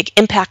such a big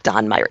impact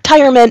on my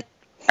retirement,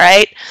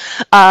 right?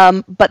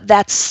 But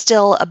that's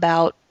still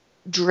about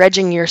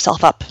dredging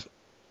up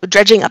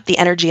the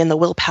energy and the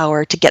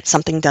willpower to get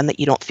something done that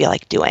you don't feel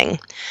like doing.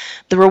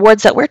 The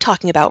rewards that we're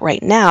talking about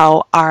right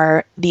now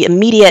are the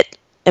immediate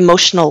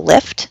emotional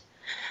lift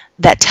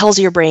that tells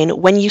your brain,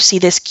 when you see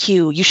this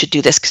cue, you should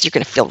do this because you're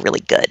going to feel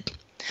really good.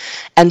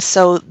 And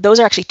so those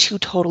are actually two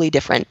totally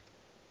different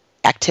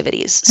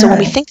activities. So when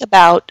we think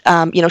about,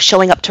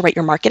 showing up to write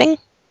your marketing,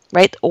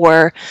 right,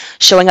 or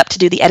showing up to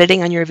do the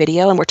editing on your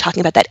video, and we're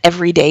talking about that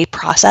everyday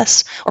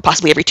process, or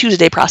possibly every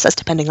Tuesday process,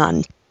 depending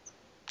on,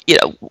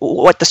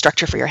 what the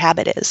structure for your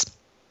habit is.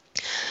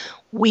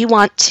 We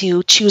want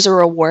to choose a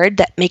reward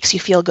that makes you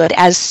feel good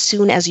as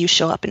soon as you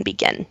show up and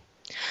begin,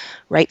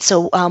 right?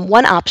 So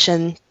one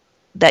option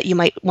that you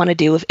might want to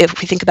do, if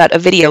we think about a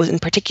video in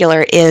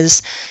particular,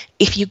 is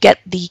if you get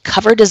the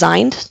cover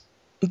designed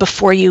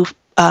before you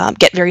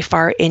get very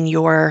far in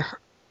your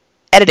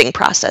editing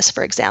process,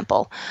 for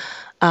example.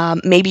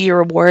 Maybe your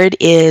reward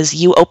is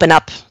you open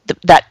up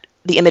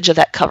the image of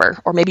that cover,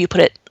 or maybe you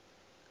put it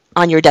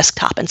on your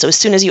desktop. And so as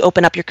soon as you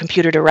open up your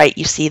computer to write,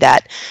 you see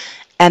that,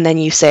 and then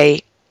you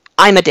say,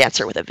 I'm a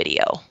dancer with a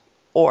video.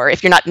 Or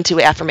if you're not into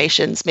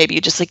affirmations, maybe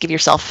you just give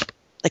yourself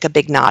a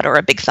big nod or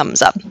a big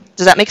thumbs up.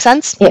 Does that make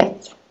sense?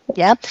 Yes.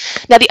 Yeah.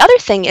 Now, the other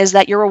thing is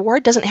that your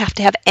reward doesn't have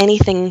to have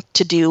anything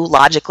to do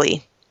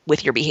logically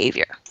with your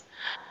behavior,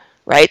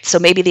 right? So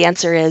maybe the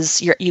answer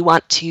is you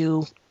want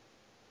to,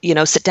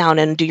 sit down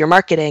and do your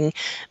marketing.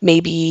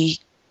 Maybe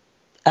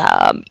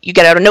you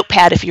get out a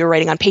notepad if you're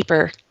writing on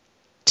paper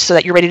so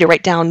that you're ready to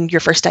write down your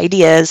first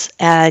ideas,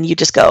 and you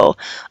just go,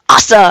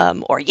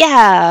 awesome, or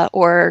yeah,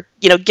 or,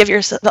 give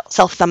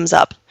yourself thumbs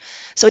up.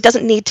 So it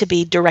doesn't need to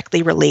be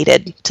directly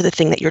related to the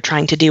thing that you're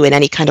trying to do in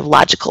any kind of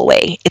logical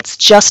way. It's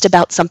just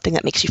about something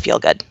that makes you feel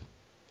good.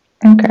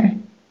 Okay.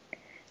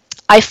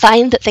 I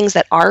find that things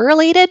that are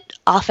related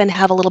often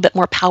have a little bit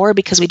more power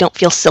because we don't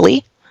feel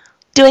silly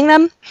doing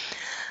them.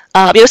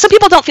 Some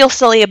people don't feel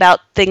silly about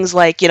things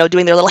like,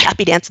 doing their little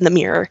happy dance in the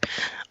mirror,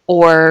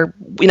 or,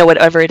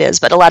 whatever it is,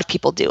 but a lot of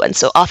people do. And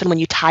so often when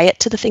you tie it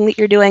to the thing that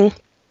you're doing,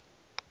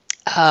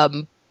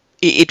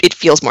 it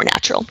feels more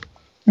natural.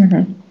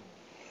 Mm-hmm.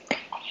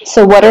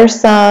 So what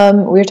are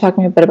we were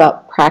talking a bit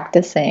about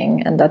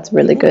practicing, and that's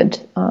really good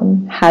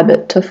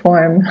habit to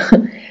form.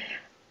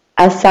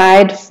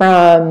 Aside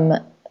from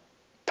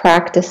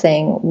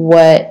practicing,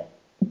 what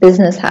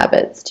business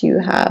habits do you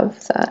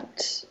have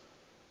that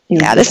you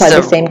apply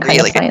the same kind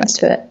of science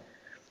to it?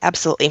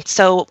 Absolutely.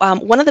 So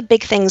one of the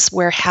big things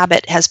where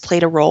habit has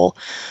played a role,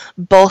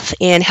 both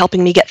in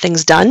helping me get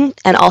things done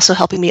and also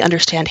helping me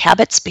understand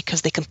habits,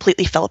 because they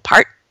completely fell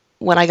apart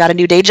when I got a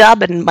new day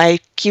job and my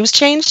cues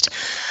changed,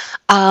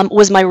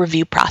 was my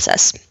review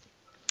process.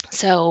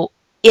 So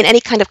in any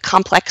kind of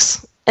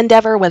complex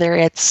endeavor, whether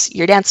it's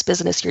your dance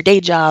business, your day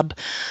job,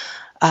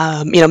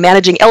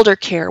 managing elder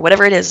care,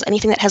 whatever it is,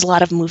 anything that has a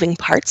lot of moving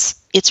parts,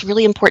 it's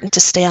really important to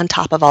stay on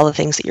top of all the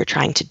things that you're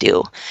trying to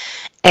do.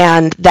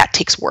 And that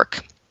takes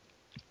work.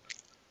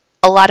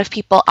 A lot of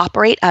people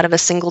operate out of a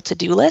single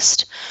to-do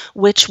list,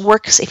 which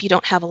works if you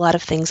don't have a lot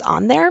of things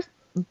on there.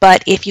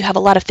 But if you have a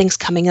lot of things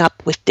coming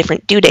up with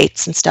different due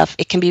dates and stuff,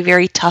 it can be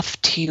very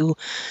tough to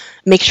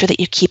make sure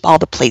that you keep all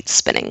the plates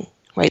spinning,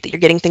 right? That you're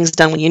getting things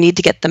done when you need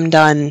to get them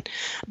done,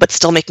 but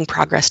still making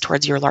progress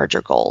towards your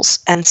larger goals.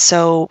 And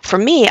so for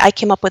me, I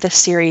came up with a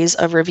series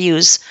of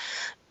reviews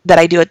that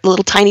I do, a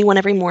little tiny one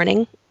every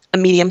morning, a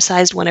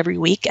medium-sized one every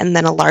week, and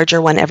then a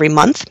larger one every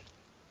month.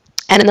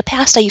 And in the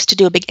past, I used to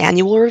do a big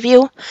annual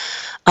review,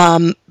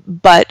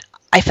 but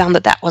I found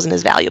that wasn't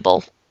as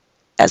valuable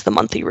as the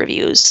monthly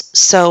reviews.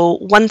 So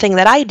one thing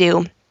that I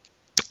do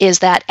is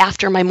that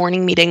after my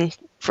morning meeting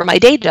for my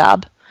day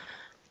job,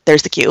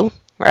 there's the queue,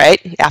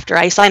 right? After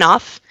I sign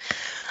off,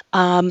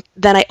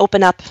 then I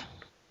open up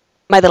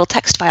my little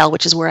text file,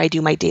 which is where I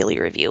do my daily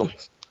review.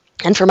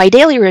 And for my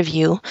daily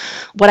review,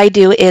 what I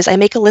do is I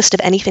make a list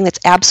of anything that's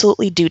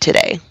absolutely due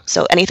today.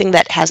 So anything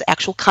that has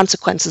actual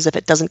consequences if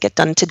it doesn't get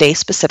done today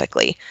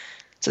specifically.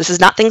 So this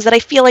is not things that I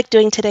feel like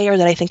doing today or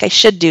that I think I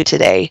should do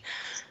today,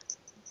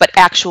 but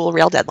actual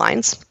real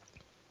deadlines.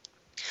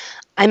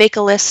 I make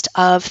a list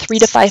of 3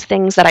 to 5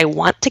 things that I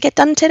want to get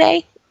done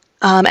today.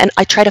 And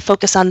I try to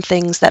focus on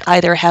things that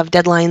either have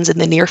deadlines in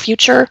the near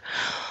future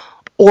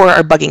or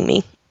are bugging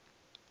me.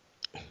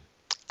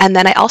 And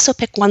then I also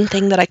pick one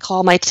thing that I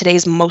call my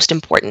today's most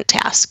important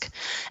task.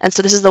 And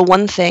so this is the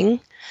one thing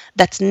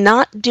that's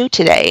not due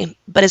today,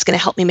 but is going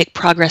to help me make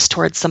progress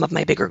towards some of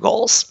my bigger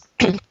goals.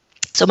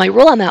 So my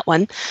rule on that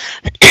one,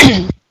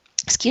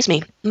 excuse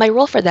me, my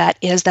rule for that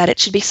is that it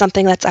should be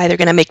something that's either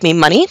going to make me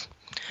money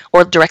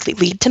or directly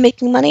lead to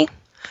making money,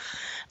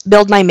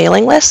 build my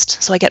mailing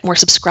list so I get more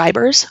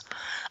subscribers,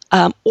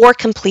 or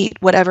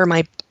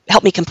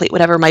help me complete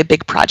whatever my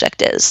big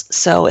project is.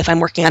 So if I'm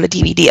working on a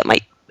DVD, it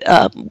might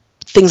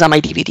things on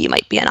my DVD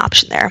might be an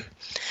option there.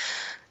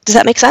 Does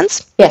that make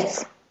sense?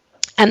 Yes.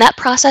 And that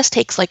process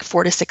takes like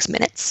 4 to 6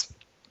 minutes.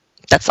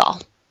 That's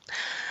all.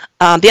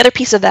 The other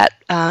piece of that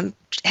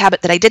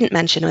habit that I didn't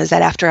mention was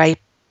that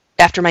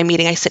after my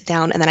meeting, I sit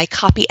down and then I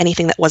copy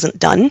anything that wasn't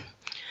done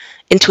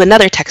into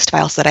another text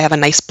file so that I have a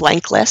nice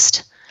blank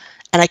list,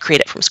 and I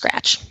create it from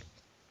scratch.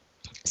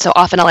 So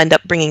often I'll end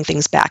up bringing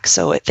things back.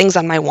 So things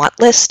on my want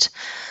list,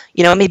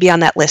 it may be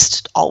on that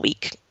list all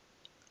week.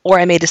 Or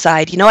I may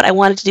decide, I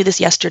wanted to do this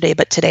yesterday,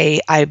 but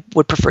today I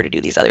would prefer to do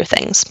these other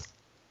things.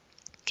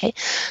 Okay,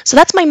 so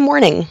that's my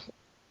morning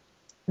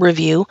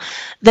review.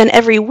 Then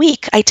every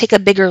week I take a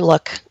bigger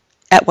look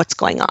at what's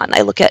going on.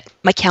 I look at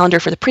my calendar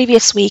for the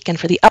previous week and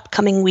for the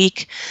upcoming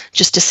week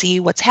just to see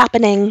what's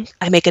happening.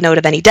 I make a note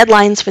of any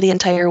deadlines for the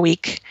entire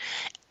week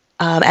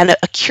and a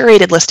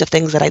curated list of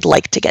things that I'd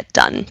like to get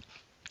done.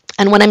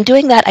 And when I'm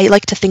doing that, I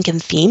like to think in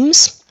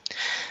themes.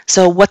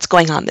 So what's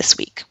going on this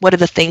week? What are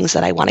the things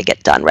that I want to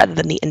get done rather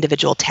than the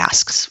individual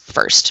tasks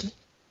first?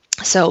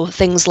 So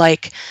things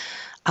like,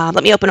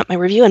 let me open up my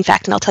review, in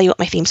fact, and I'll tell you what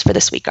my themes for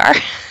this week are.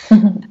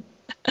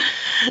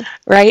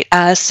 Right?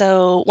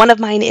 So one of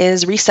mine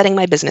is resetting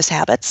my business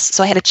habits.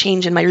 So I had a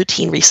change in my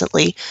routine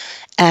recently,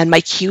 and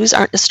my cues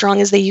aren't as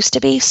strong as they used to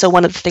be. So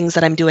one of the things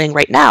that I'm doing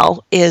right now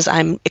is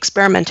I'm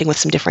experimenting with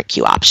some different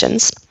cue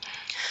options.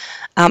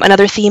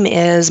 Another theme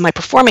is my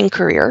performing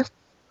career.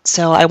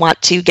 So I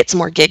want to get some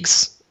more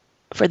gigs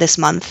for this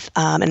month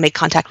and make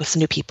contact with some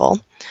new people.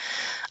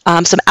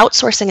 Some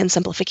outsourcing and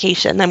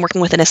simplification. I'm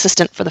working with an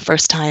assistant for the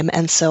first time,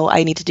 and so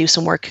I need to do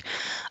some work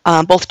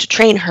both to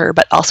train her,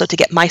 but also to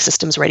get my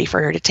systems ready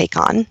for her to take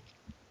on.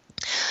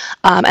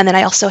 And then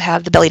I also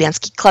have the Belly Dance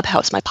Geek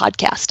Clubhouse. My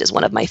podcast is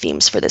one of my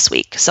themes for this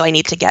week. So I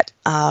need to get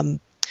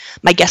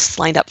my guests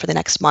lined up for the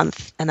next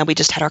month, and then we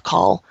just had our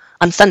call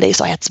on Sunday,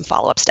 so I had some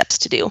follow-up steps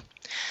to do.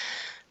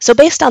 So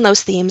based on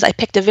those themes, I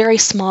picked a very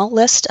small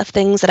list of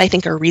things that I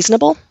think are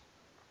reasonable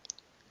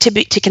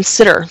to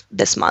consider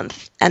this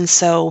month. And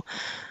so,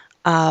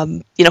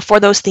 for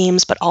those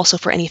themes, but also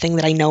for anything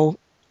that I know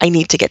I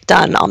need to get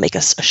done, I'll make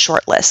a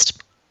short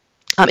list.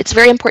 It's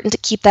very important to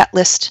keep that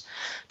list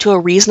to a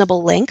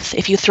reasonable length.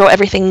 If you throw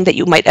everything that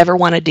you might ever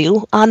want to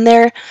do on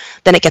there,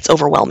 then it gets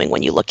overwhelming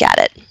when you look at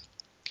it.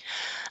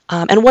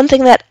 And one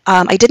thing that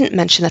I didn't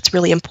mention that's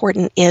really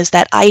important is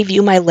that I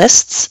view my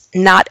lists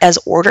not as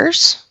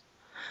orders,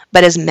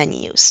 but as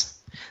menus.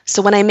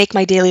 So when I make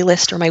my daily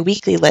list or my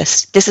weekly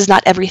list, this is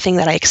not everything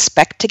that I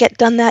expect to get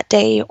done that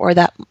day or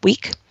that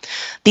week.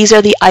 These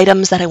are the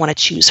items that I want to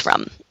choose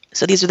from.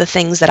 So these are the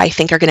things that I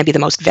think are going to be the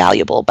most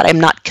valuable, but I'm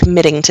not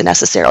committing to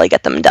necessarily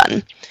get them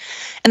done.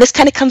 And this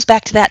kind of comes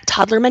back to that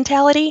toddler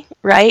mentality,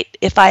 right?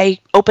 If I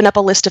open up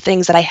a list of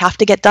things that I have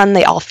to get done,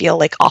 they all feel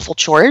like awful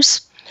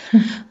chores.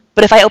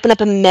 But if I open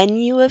up a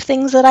menu of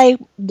things that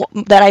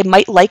I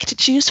might like to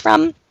choose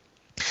from,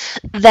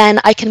 then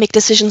I can make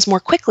decisions more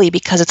quickly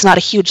because it's not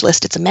a huge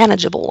list, it's a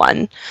manageable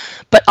one.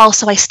 But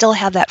also I still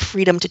have that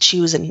freedom to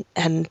choose and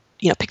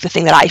pick the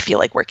thing that I feel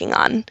like working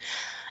on.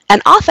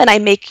 And often I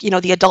make,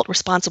 the adult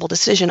responsible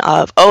decision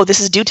of, oh, this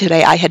is due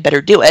today, I had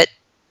better do it.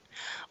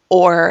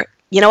 Or,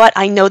 you know what,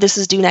 I know this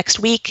is due next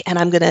week and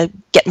I'm going to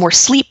get more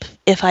sleep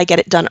if I get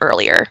it done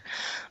earlier.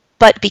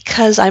 But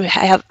because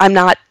I'm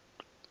not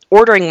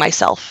ordering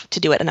myself to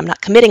do it and I'm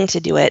not committing to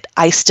do it,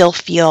 I still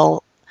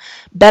feel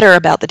better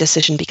about the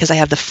decision because I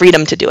have the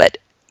freedom to do it.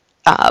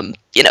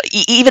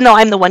 Even though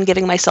I'm the one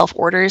giving myself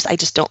orders, I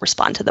just don't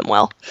respond to them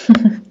well.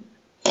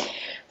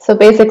 So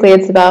basically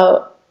it's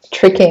about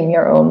tricking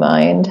your own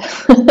mind.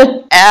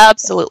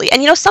 Absolutely.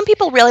 And some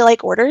people really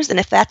like orders, and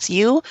if that's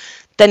you,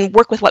 then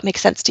work with what makes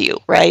sense to you,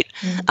 right?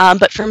 Mm-hmm.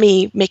 But for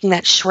me, making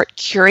that short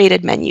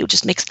curated menu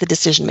just makes the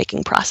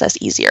decision-making process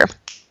easier.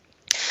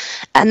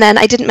 And then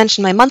I didn't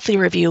mention my monthly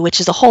review, which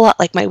is a whole lot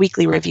like my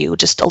weekly review,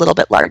 just a little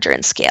bit larger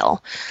in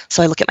scale.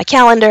 So I look at my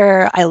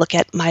calendar, I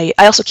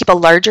also keep a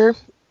larger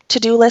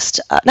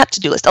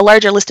a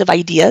larger list of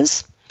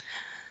ideas.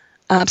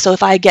 So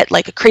if I get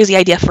like a crazy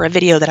idea for a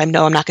video that I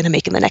know I'm not going to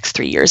make in the next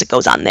 3 years, it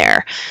goes on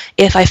there.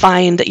 If I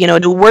find, a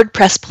new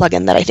WordPress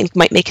plugin that I think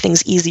might make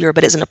things easier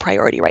but isn't a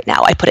priority right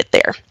now, I put it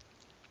there.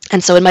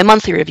 And so in my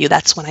monthly review,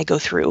 that's when I go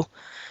through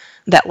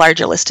that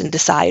larger list and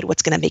decide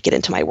what's going to make it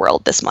into my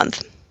world this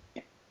month.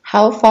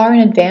 How far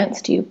in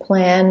advance do you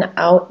plan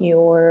out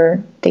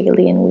your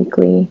daily and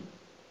weekly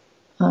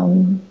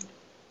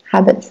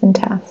habits and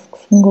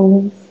tasks and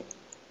goals?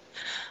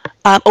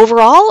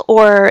 Overall,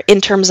 or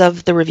in terms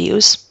of the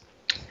reviews?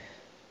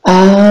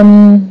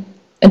 In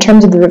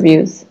terms of the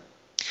reviews.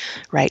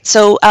 Right.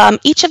 So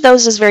each of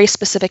those is very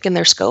specific in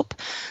their scope.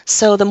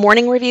 So the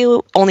morning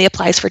review only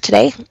applies for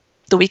today.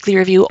 The weekly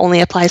review only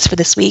applies for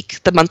this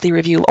week. The monthly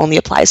review only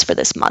applies for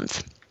this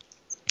month.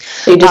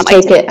 So you just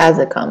take it as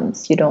it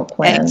comes. You don't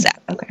plan.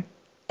 Exactly. Okay.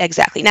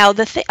 Exactly. Now,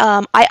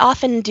 I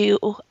often do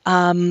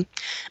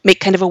make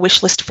kind of a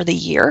wish list for the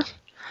year.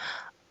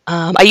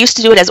 I used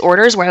to do it as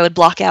orders where I would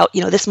block out,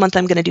 this month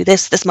I'm going to do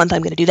this month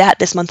I'm going to do that,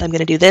 this month I'm going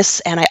to do this,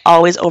 and I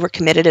always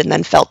overcommitted and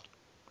then felt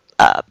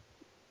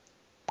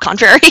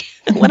contrary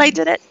when I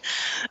did it.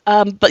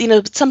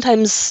 But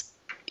sometimes,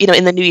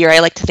 in the new year, I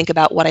like to think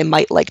about what I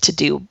might like to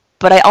do.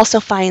 But I also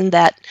find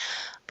that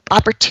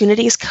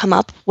opportunities come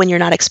up when you're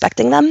not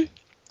expecting them.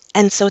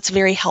 And so it's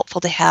very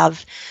helpful to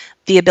have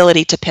the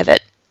ability to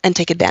pivot and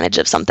take advantage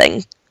of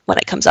something when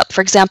it comes up. For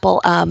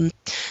example,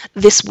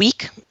 this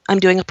week, I'm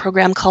doing a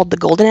program called the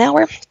Golden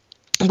Hour,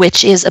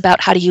 which is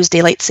about how to use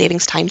daylight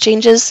savings time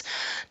changes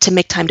to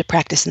make time to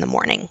practice in the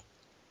morning.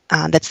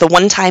 That's the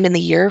one time in the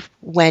year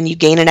when you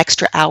gain an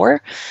extra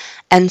hour.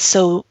 And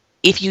so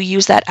if you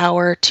use that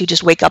hour to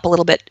just wake up a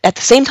little bit at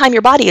the same time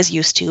your body is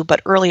used to, but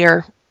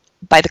earlier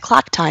by the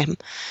clock time,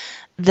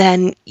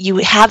 then you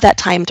have that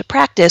time to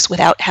practice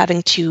without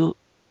having to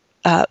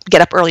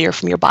get up earlier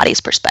from your body's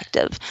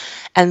perspective.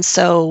 And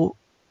so,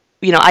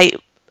 I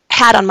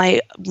had on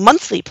my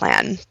monthly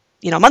plan,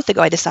 a month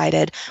ago, I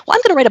decided, well,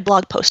 I'm going to write a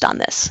blog post on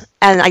this.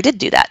 And I did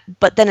do that.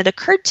 But then it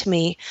occurred to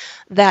me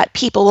that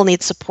people will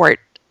need support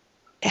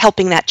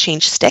helping that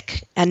change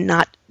stick and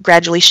not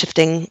gradually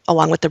shifting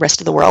along with the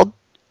rest of the world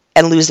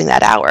and losing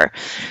that hour.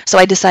 So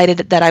I decided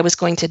that I was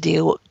going to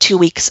do 2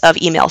 weeks of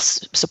email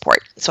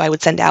support. So I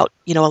would send out,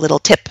 a little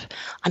tip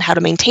on how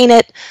to maintain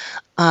it,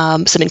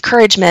 some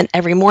encouragement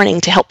every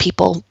morning to help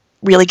people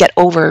really get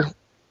over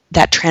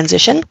that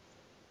transition.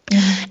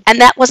 Mm-hmm.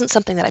 And that wasn't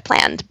something that I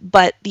planned,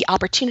 but the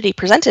opportunity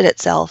presented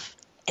itself.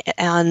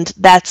 And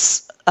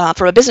that's,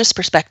 from a business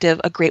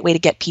perspective, a great way to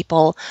get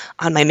people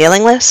on my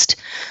mailing list,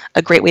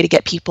 a great way to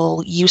get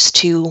people used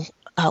to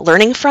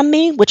learning from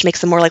me, which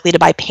makes them more likely to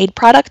buy paid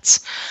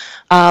products,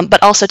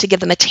 but also to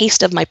give them a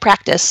taste of my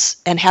practice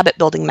and habit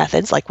building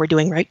methods like we're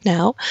doing right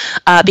now,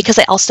 because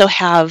I also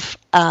have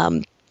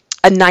a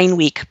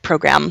 9-week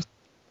program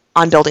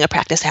on building a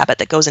practice habit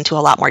that goes into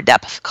a lot more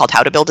depth called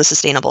How to Build a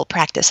Sustainable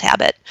Practice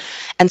Habit.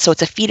 And so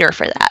it's a feeder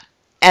for that.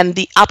 And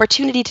the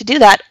opportunity to do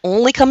that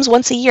only comes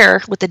once a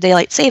year with the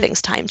daylight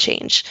savings time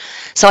change.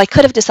 So I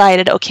could have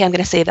decided, okay, I'm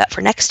going to save that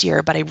for next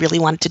year, but I really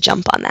wanted to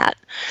jump on that.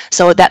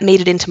 So that made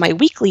it into my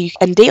weekly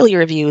and daily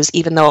reviews,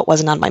 even though it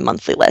wasn't on my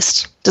monthly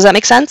list. Does that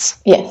make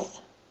sense?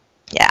 Yes.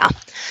 Yeah.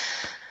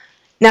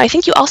 Now, I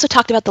think you also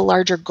talked about the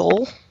larger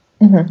goal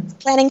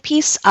planning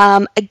piece.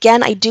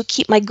 Again, I do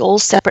keep my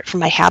goals separate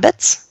from my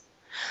habits.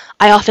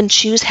 I often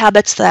choose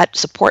habits that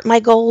support my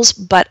goals,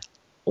 but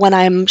when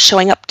I'm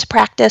showing up to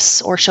practice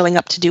or showing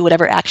up to do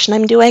whatever action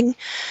I'm doing,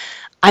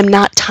 I'm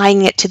not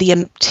tying it to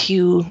the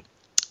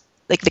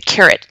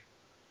carrot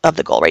of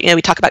the goal, right?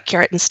 We talk about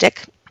carrot and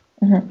stick.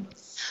 Mm-hmm.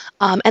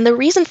 And the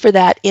reason for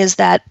that is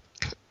that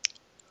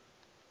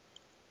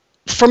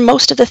for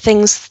most of the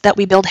things that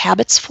we build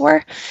habits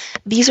for,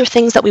 these are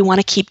things that we want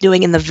to keep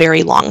doing in the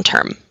very long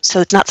term. So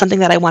it's not something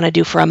that I want to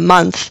do for a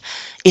month.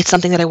 It's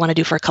something that I want to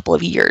do for a couple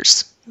of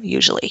years,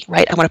 usually,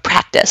 right? I want to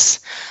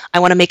practice. I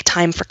want to make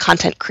time for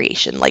content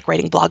creation, like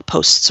writing blog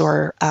posts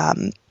or,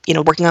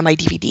 working on my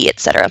DVD,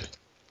 etc.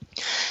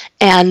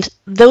 And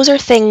those are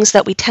things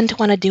that we tend to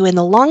want to do in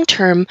the long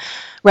term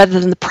rather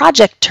than the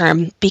project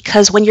term,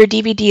 because when your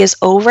DVD is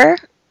over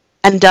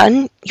and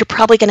done, you're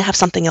probably going to have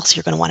something else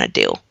you're going to want to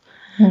do.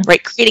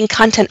 Right? Creating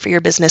content for your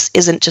business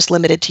isn't just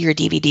limited to your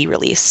DVD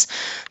release.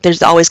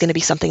 There's always going to be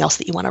something else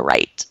that you want to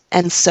write.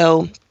 And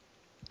so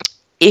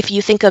if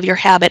you think of your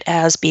habit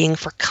as being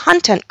for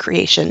content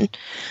creation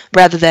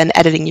rather than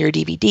editing your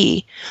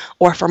DVD,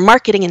 or for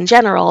marketing in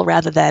general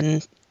rather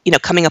than,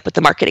 coming up with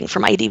the marketing for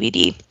my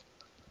DVD,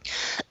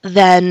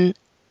 then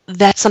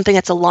that's something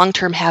that's a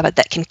long-term habit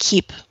that can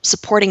keep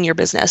supporting your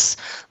business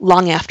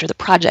long after the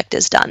project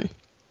is done.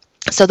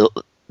 So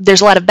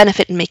there's a lot of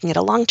benefit in making it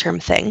a long-term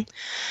thing.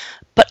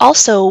 But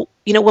also,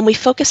 when we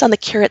focus on the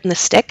carrot and the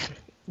stick,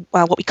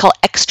 what we call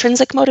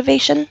extrinsic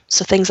motivation,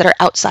 so things that are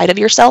outside of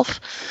yourself,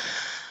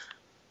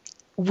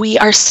 we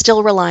are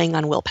still relying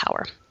on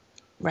willpower,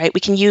 right? We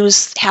can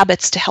use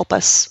habits to help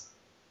us,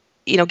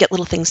 get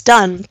little things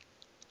done.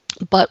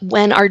 But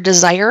when our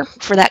desire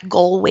for that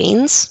goal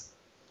wanes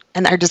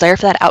and our desire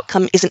for that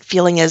outcome isn't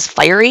feeling as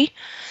fiery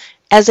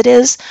as it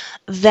is,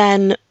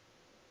 then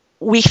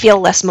we feel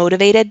less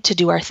motivated to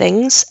do our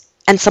things,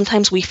 and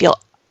sometimes we feel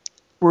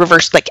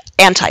reverse, like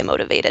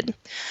anti-motivated.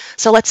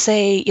 So let's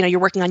say, you're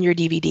working on your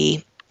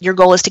DVD. Your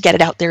goal is to get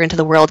it out there into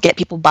the world, get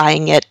people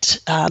buying it,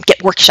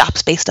 get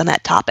workshops based on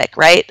that topic,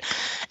 right?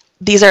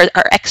 These are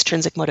our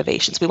extrinsic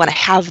motivations. We want to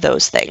have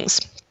those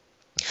things.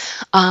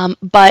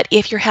 But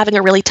if you're having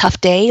a really tough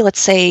day, let's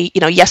say,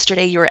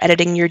 yesterday you were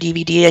editing your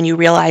DVD and you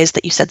realized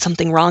that you said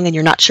something wrong and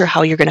you're not sure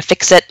how you're going to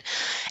fix it,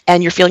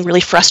 and you're feeling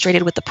really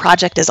frustrated with the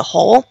project as a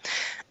whole,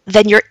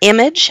 then your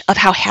image of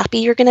how happy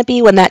you're going to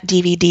be when that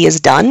DVD is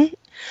done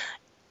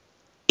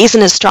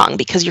isn't as strong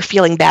because you're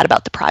feeling bad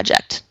about the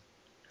project,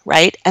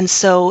 right? And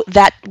so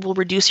that will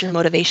reduce your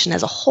motivation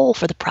as a whole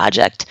for the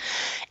project,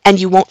 and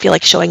you won't feel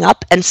like showing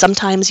up, and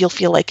sometimes you'll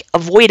feel like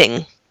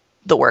avoiding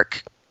the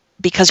work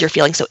because you're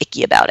feeling so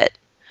icky about it.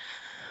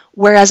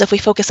 Whereas if we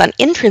focus on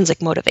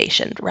intrinsic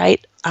motivation,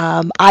 right,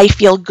 I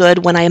feel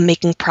good when I am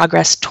making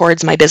progress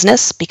towards my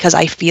business because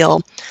I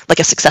feel like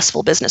a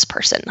successful business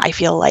person. I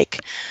feel like,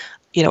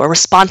 a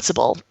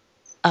responsible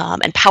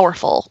and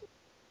powerful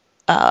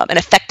an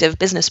effective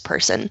business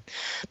person.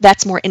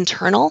 That's more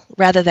internal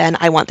rather than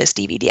I want this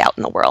DVD out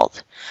in the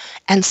world.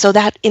 And so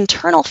that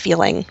internal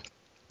feeling,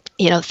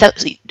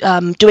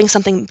 doing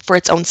something for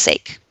its own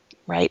sake,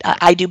 right?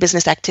 I do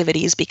business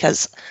activities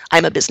because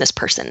I'm a business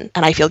person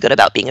and I feel good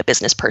about being a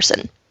business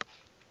person.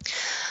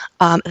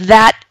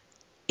 That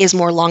is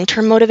more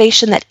long-term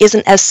motivation that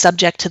isn't as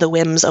subject to the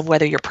whims of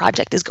whether your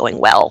project is going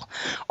well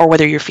or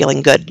whether you're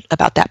feeling good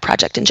about that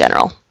project in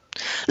general.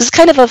 This is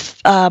kind of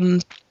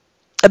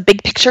a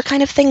big picture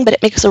kind of thing, but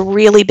it makes a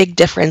really big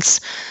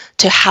difference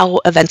to how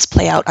events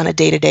play out on a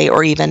day-to-day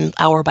or even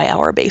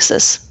hour-by-hour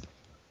basis.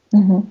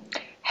 Mm-hmm.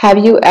 Have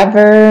you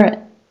ever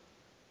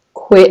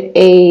quit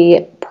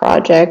a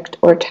project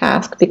or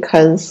task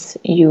because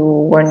you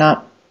were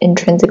not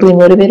intrinsically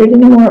motivated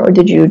anymore, or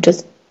did you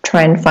just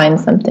try and find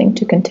something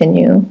to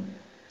continue?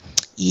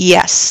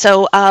 Yes.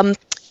 So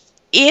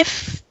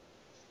if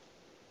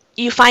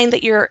you find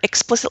that you're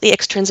explicitly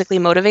extrinsically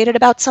motivated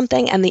about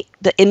something and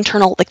the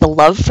internal, like the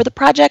love for the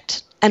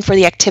project and for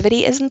the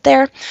activity isn't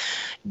there,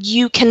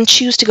 you can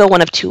choose to go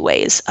one of two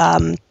ways.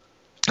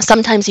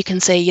 Sometimes you can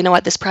say, you know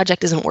what, this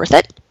project isn't worth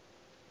it.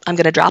 I'm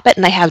going to drop it,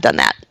 and I have done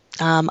that.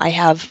 I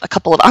have a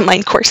couple of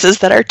online courses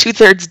that are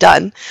 2/3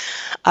 done,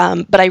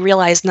 but I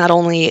realized not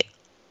only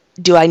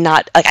do I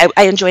not, like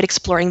I enjoyed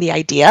exploring the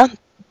idea,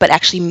 but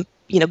actually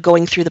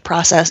going through the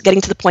process,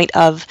 getting to the point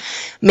of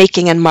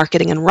making and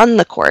marketing and run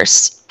the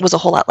course was a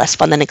whole lot less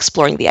fun than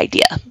exploring the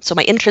idea. So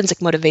my intrinsic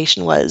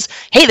motivation was,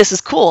 hey, this is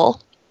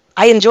cool.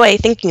 I enjoy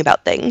thinking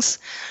about things.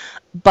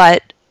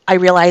 But I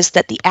realized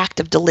that the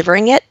act of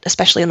delivering it,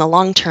 especially in the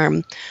long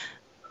term,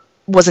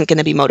 wasn't going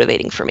to be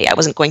motivating for me. I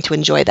wasn't going to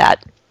enjoy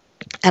that.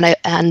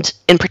 And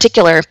in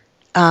particular,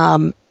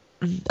 a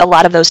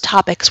lot of those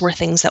topics were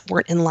things that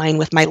weren't in line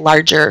with my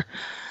larger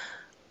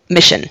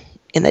mission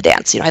in the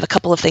dance. I have a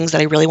couple of things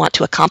that I really want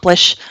to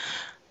accomplish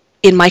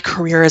in my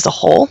career as a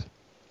whole.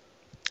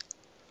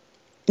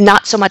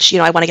 Not so much,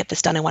 I want to get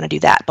this done, I want to do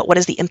that, but what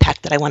is the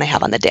impact that I want to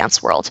have on the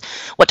dance world?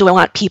 What do I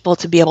want people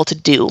to be able to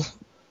do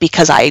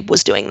because I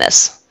was doing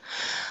this?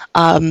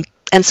 And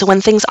so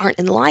when things aren't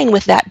in line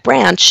with that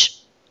branch,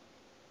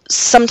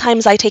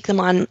 sometimes I take them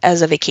on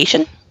as a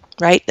vacation,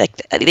 right? Like,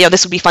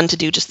 this would be fun to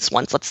do just this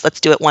once.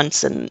 Let's do it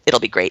once and it'll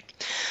be great.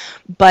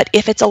 But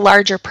if it's a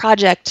larger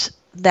project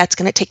that's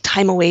going to take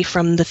time away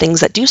from the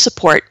things that do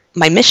support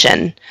my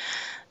mission,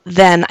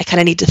 then I kind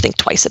of need to think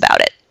twice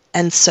about it.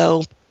 And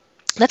so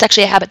that's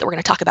actually a habit that we're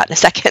going to talk about in a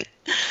second.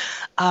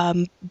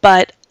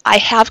 But I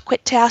have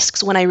quit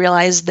tasks when I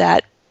realize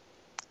that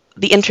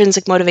the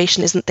intrinsic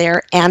motivation isn't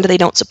there and they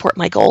don't support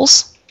my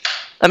goals.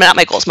 I mean, not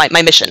my goals, my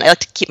mission. I like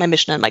to keep my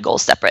mission and my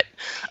goals separate.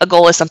 A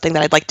goal is something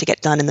that I'd like to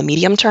get done in the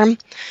medium term.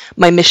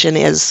 My mission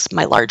is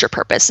my larger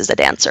purpose as a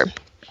dancer.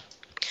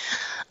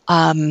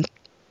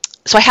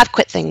 So I have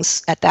quit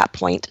things at that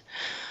point.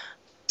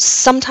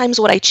 Sometimes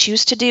what I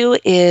choose to do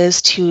is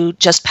to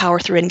just power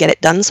through and get it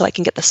done so I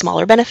can get the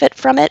smaller benefit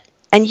from it.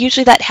 And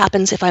usually that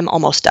happens if I'm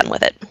almost done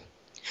with it.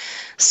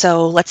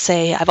 So let's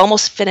say I've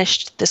almost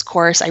finished this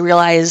course. I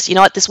realize,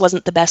 this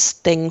wasn't the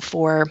best thing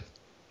for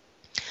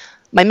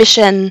my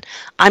mission.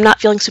 I'm not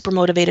feeling super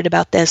motivated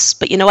about this,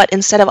 but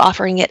instead of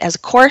offering it as a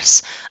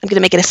course, I'm going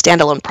to make it a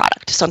standalone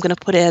product. So I'm going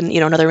to put in,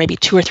 another maybe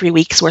 2 or 3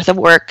 weeks worth of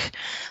work.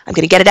 I'm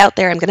going to get it out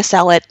there. I'm going to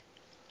sell it,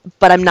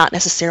 but I'm not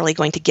necessarily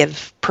going to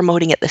give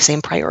promoting it the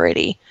same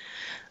priority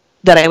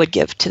that I would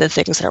give to the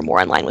things that are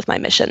more in line with my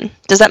mission.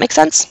 Does that make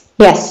sense?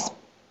 Yes.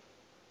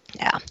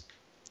 Yeah.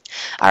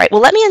 All right.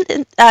 Well, let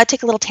me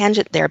take a little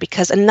tangent there,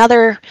 because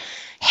another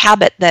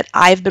habit that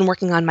I've been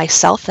working on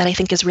myself that I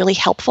think is really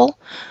helpful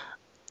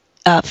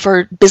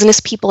for business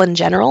people in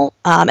general,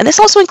 and this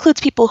also includes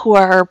people who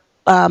are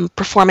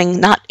performing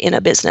not in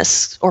a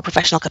business or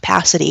professional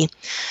capacity,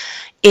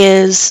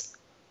 is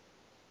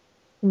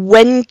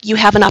when you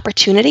have an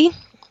opportunity,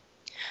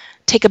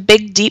 take a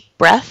big, deep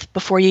breath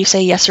before you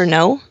say yes or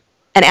no,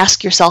 and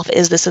ask yourself,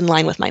 is this in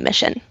line with my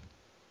mission?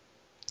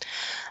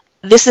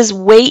 This is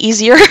way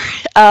easier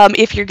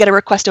if you get a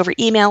request over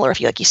email or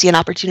if you see an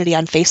opportunity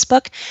on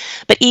Facebook.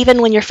 But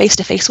even when you're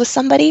face-to-face with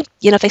somebody,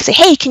 if they say,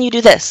 hey, can you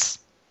do this?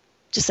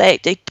 Just say,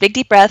 take a big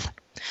deep breath.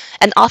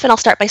 And often I'll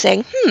start by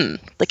saying,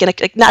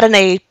 not in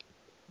a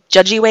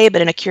judgy way,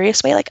 but in a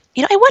curious way,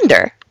 I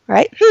wonder,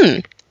 right?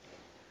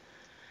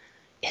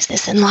 Is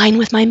this in line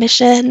with my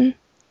mission?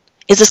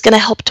 Is this going to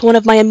help to one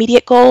of my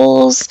immediate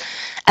goals?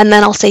 And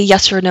then I'll say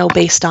yes or no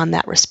based on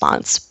that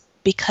response.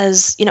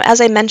 Because,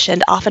 as I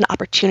mentioned, often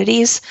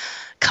opportunities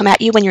come at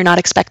you when you're not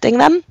expecting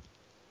them.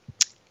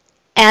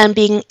 And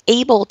being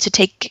able to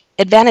take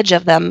advantage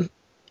of them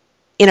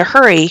in a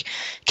hurry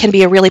can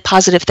be a really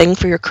positive thing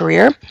for your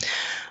career.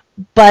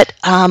 But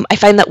I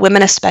find that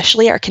women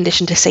especially are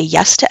conditioned to say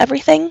yes to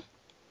everything.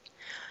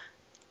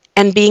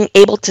 And being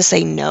able to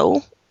say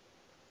no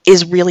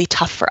is really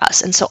tough for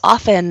us. And so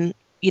often,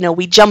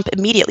 we jump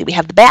immediately. We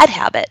have the bad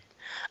habit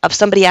of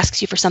somebody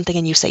asks you for something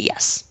and you say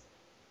yes.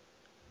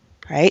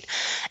 Right?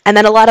 And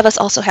then a lot of us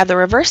also have the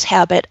reverse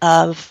habit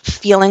of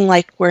feeling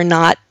like we're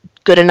not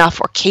good enough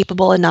or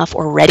capable enough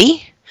or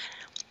ready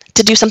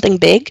to do something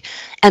big.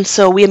 And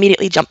so we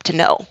immediately jump to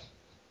no.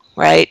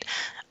 Right?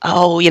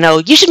 Oh,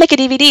 you should make a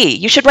DVD.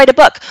 You should write a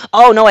book.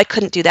 Oh, no, I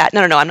couldn't do that.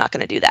 No, I'm not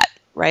going to do that.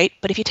 Right?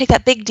 But if you take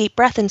that big, deep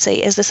breath and say,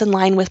 is this in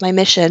line with my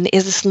mission?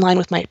 Is this in line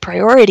with my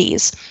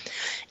priorities?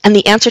 And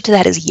the answer to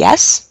that is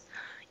yes.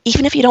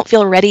 Even if you don't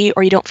feel ready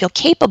or you don't feel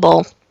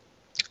capable,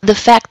 the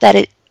fact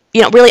that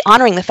really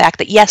honoring the fact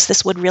that, yes,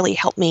 this would really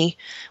help me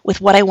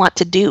with what I want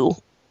to do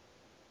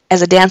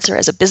as a dancer,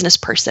 as a business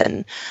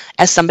person,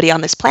 as somebody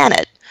on this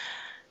planet,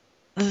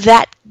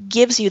 that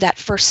gives you that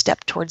first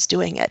step towards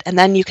doing it. And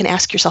then you can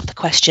ask yourself the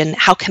question,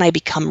 how can I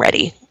become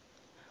ready?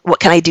 What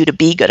can I do to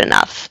be good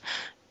enough?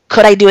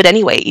 Could I do it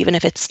anyway, even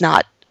if it's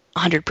not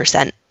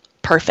 100%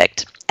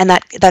 perfect? And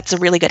that's a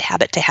really good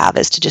habit to have,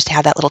 is to just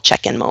have that little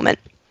check-in moment.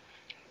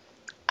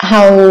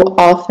 How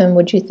often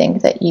would you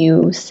think that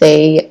you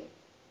say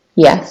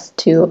yes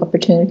to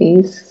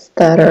opportunities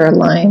that are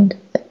aligned?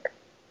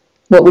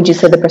 What would you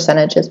say the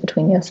percentage is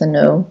between yes and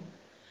no?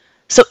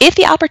 So if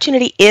the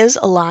opportunity is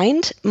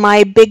aligned,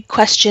 my big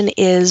question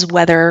is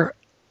whether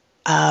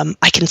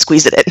I can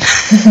squeeze it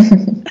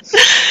in.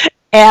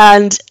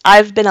 And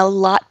I've been a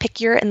lot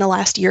pickier in the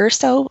last year or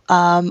so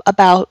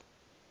about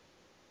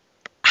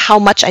how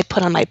much I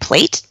put on my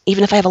plate.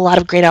 Even if I have a lot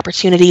of great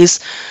opportunities,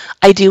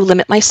 I do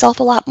limit myself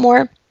a lot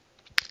more,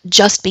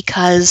 just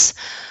because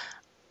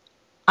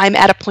I'm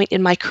at a point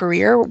in my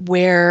career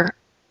where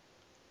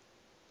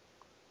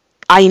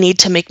I need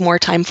to make more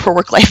time for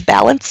work-life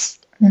balance.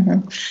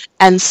 Mm-hmm.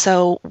 And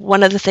so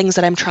one of the things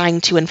that I'm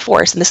trying to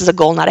enforce, and this is a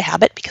goal, not a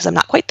habit, because I'm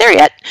not quite there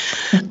yet,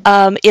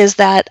 is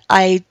that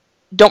I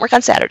don't work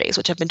on Saturdays,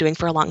 which I've been doing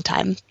for a long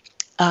time.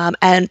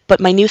 But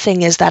my new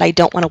thing is that I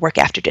don't want to work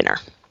after dinner.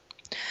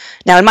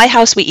 Now, in my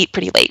house, we eat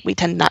pretty late. We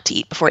tend not to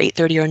eat before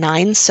 8:30 or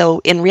 9.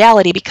 So in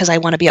reality, because I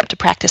want to be up to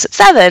practice at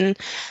 7,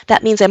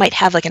 that means I might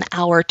have an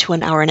hour to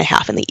an hour and a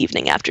half in the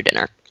evening after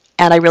dinner.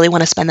 And I really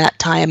want to spend that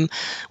time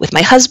with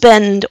my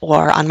husband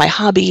or on my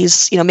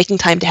hobbies, making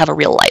time to have a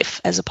real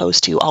life as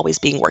opposed to always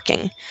being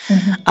working,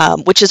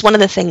 which is one of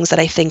the things that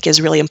I think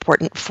is really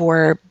important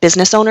for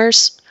business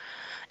owners,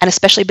 and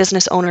especially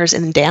business owners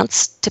in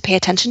dance, to pay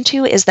attention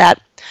to, is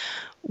that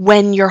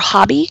when your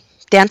hobby,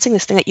 dancing,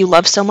 this thing that you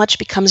love so much,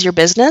 becomes your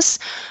business,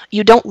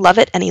 you don't love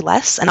it any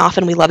less, and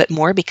often we love it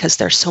more because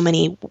there's so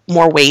many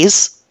more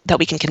ways that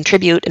we can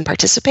contribute and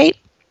participate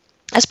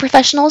as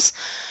professionals.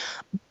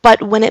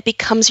 But when it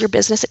becomes your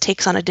business, it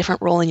takes on a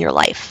different role in your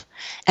life.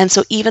 And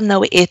so even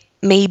though it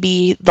may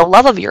be the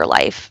love of your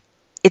life,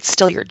 it's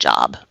still your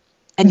job.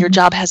 And your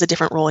job has a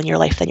different role in your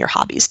life than your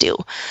hobbies do.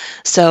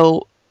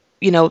 So,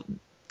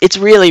 it's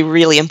really,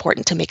 really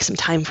important to make some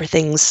time for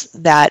things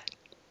that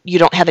you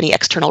don't have any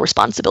external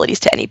responsibilities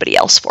to anybody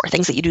else for,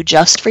 things that you do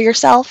just for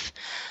yourself,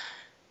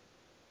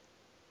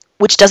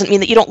 which doesn't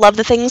mean that you don't love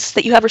the things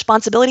that you have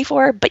responsibility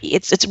for, but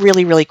it's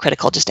really, really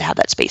critical just to have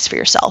that space for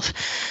yourself.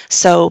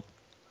 So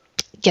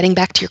getting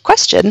back to your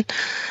question,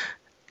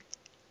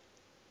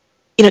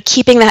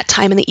 keeping that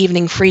time in the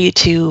evening free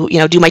to,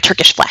 do my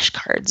Turkish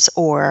flashcards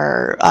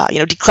or,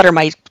 declutter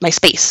my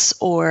space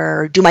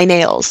or do my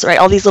nails, right?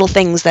 All these little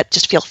things that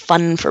just feel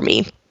fun for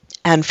me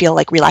and feel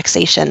like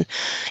relaxation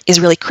is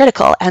really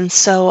critical. And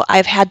so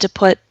I'd have to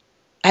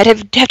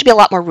be a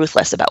lot more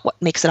ruthless about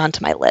what makes it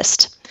onto my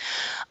list.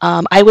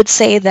 I would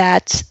say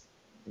that,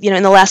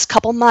 in the last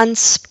couple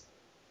months,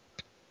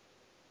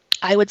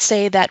 I would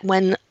say that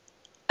when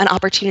an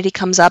opportunity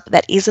comes up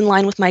that is in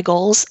line with my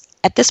goals,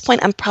 at this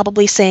point, I'm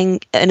probably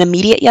saying an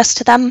immediate yes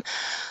to them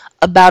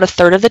about a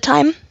third of the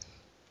time.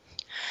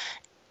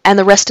 And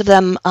the rest of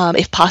them,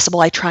 if possible,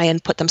 I try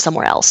and put them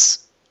somewhere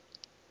else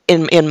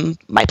in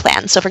my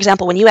plan. So, for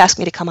example, when you asked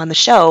me to come on the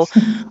show,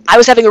 I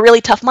was having a really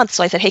tough month.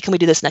 So I said, hey, can we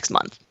do this next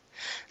month?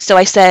 So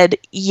I said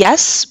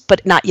yes,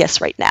 but not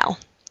yes right now.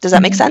 Does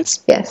that make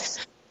sense?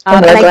 Yes.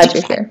 I'm really glad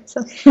you're here.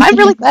 So. I'm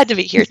really glad to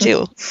be here,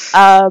 too.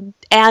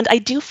 And I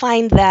do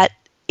find that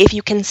if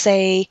you can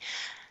say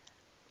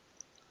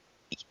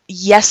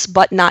yes,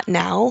 but not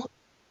now,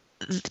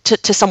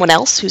 to someone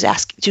else who's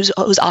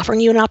offering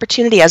you an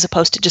opportunity, as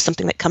opposed to just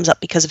something that comes up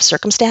because of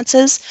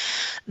circumstances,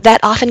 that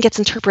often gets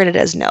interpreted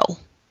as no.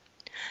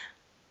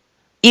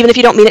 Even if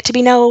you don't mean it to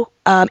be no,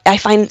 I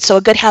find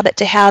a good habit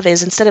to have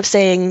is, instead of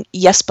saying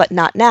yes but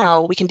not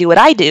now, we can do what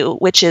I do,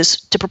 which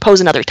is to propose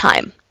another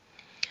time,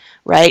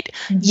 right?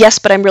 Mm-hmm. Yes,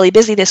 but I'm really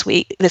busy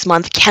this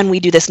month. Can we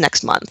do this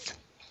next month?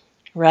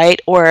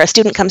 Right? Or a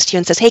student comes to you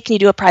and says, hey, can you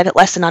do a private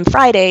lesson on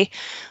Friday?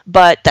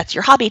 But that's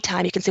your hobby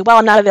time. You can say, well,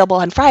 I'm not available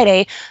on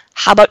Friday.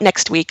 How about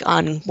next week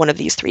on one of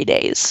these 3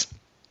 days?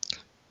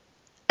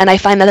 And I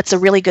find that it's a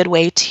really good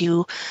way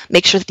to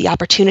make sure that the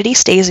opportunity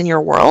stays in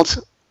your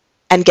world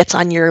and gets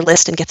on your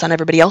list and gets on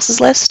everybody else's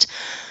list,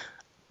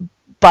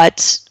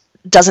 but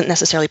doesn't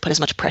necessarily put as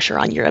much pressure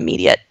on your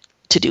immediate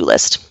to-do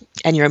list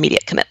and your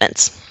immediate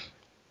commitments.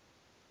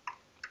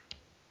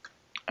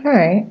 All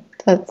right.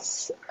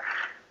 That's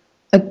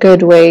a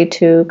good way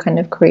to kind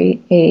of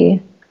create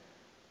a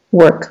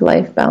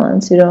work-life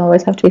balance. You don't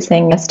always have to be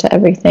saying yes to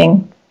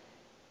everything.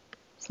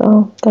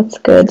 So that's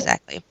good.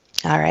 Exactly.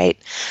 All right.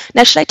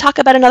 Now, should I talk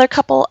about another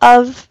couple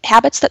of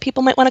habits that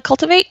people might want to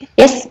cultivate?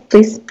 Yes,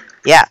 please.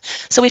 Yeah.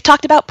 So we've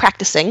talked about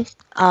practicing.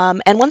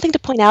 And one thing to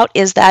point out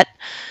is that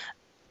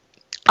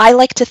I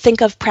like to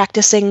think of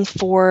practicing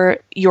for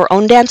your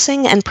own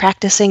dancing and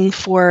practicing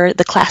for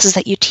the classes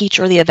that you teach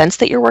or the events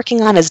that you're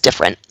working on as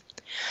different.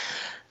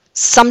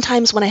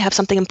 Sometimes when I have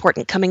something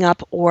important coming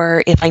up,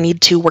 or if I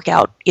need to work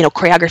out,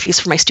 choreographies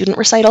for my student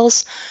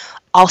recitals,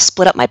 I'll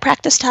split up my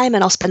practice time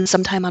and I'll spend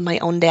some time on my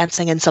own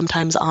dancing and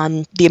sometimes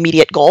on the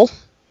immediate goal,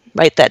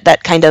 right?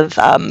 That kind of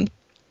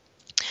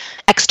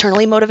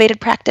externally motivated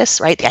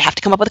practice, right? I have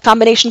to come up with a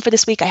combination for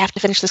this week. I have to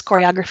finish this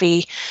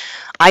choreography.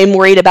 I'm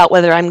worried about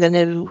whether I'm going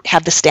to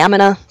have the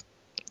stamina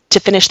to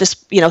finish this,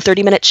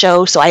 30-minute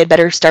show, so I had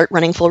better start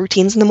running full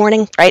routines in the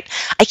morning, right?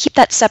 I keep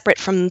that separate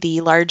from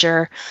the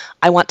larger,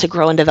 I want to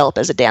grow and develop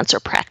as a dancer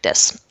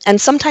practice.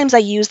 And sometimes I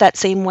use that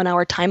same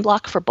 1-hour time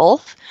block for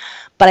both,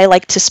 but I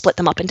like to split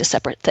them up into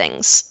separate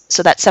things.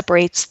 So that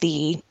separates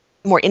the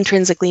more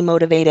intrinsically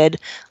motivated,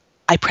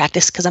 I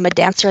practice because I'm a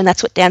dancer and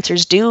that's what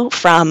dancers do,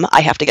 from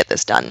I have to get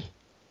this done.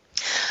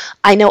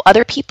 I know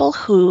other people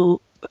who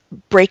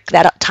break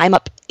that time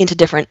up into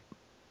different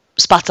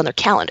spots on their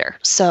calendar.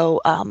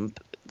 So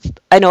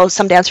I know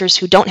some dancers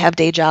who don't have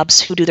day jobs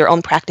who do their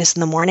own practice in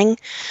the morning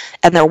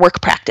and their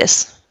work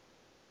practice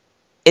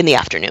in the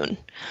afternoon.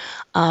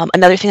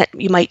 Another thing that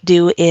you might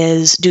do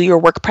is do your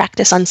work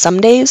practice on some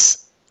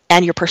days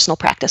and your personal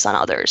practice on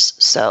others.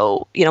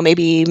 So,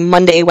 maybe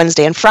Monday,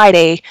 Wednesday, and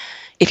Friday,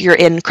 if you're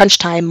in crunch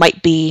time,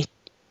 might be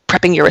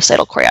prepping your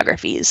recital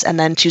choreographies, and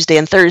then Tuesday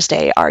and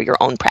Thursday are your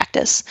own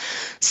practice.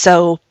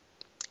 So,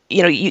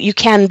 you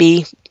can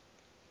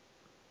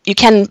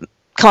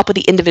come up with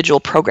the individual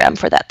program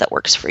for that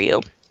works for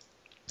you.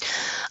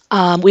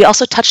 We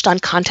also touched on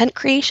content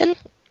creation.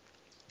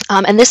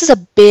 And this is a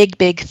big,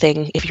 big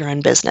thing if you're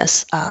in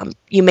business.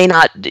 You may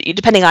not,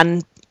 depending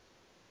on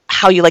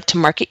how you like to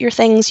market your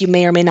things, you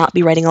may or may not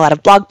be writing a lot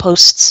of blog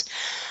posts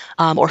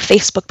or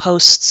Facebook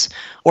posts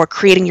or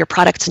creating your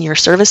products and your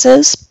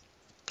services.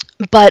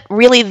 But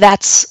really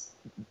that's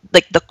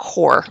like the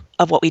core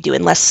of what we do,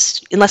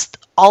 unless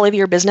all of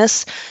your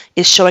business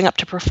is showing up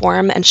to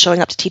perform and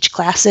showing up to teach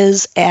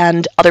classes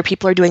and other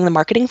people are doing the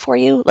marketing for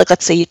you. Like,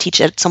 let's say you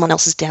teach at someone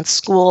else's dance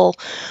school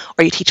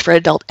or you teach for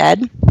adult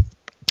ed.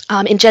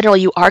 In general,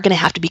 you are going to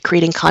have to be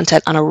creating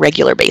content on a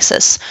regular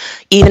basis,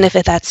 even if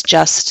that's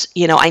just,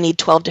 I need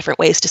 12 different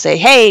ways to say,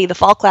 hey, the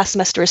fall class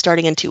semester is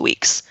starting in 2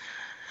 weeks.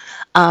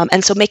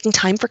 And so making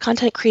time for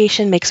content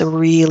creation makes a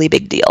really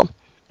big deal.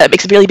 It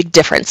makes a really big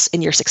difference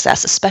in your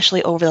success,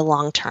 especially over the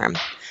long term.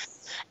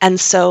 And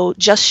so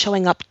just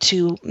showing up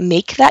to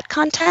make that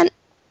content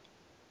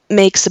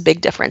makes a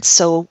big difference.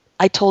 So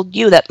I told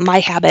you that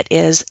my habit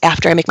is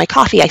after I make my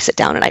coffee, I sit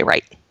down and I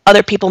write.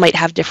 Other people might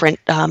have different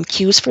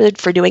cues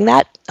for doing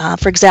that.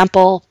 For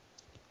example,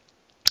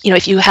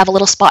 if you have a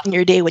little spot in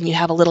your day when you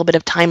have a little bit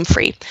of time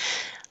free,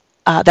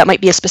 that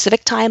might be a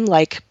specific time,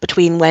 like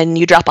between when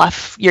you drop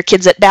off your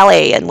kids at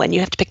ballet and when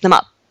you have to pick them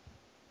up.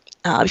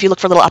 If you look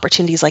for little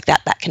opportunities like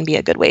that, that can be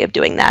a good way of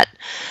doing that.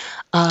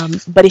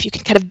 But if you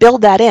can kind of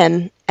build that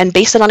in and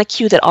base it on a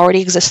cue that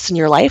already exists in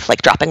your life,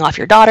 like dropping off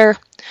your daughter,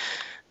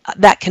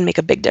 that can make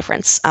a big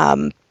difference.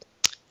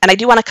 And I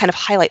do want to kind of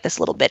highlight this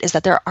a little bit, is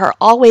that there are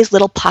always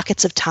little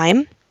pockets of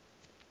time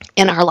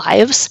in our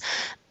lives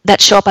that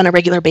show up on a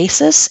regular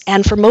basis.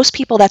 And for most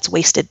people, that's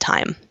wasted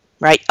time,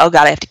 right? Oh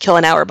God, I have to kill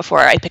an hour before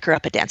I pick her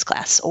up at dance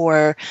class.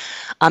 Or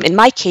in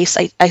my case,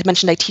 I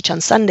mentioned I teach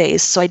on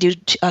Sundays. So I do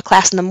a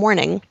class in the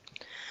morning,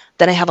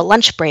 then I have a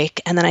lunch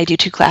break, and then I do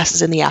 2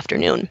 classes in the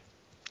afternoon.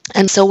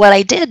 And so what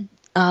I did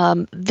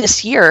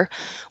this year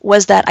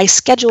was that I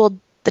scheduled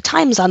the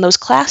times on those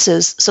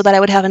classes so that I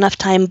would have enough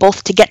time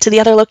both to get to the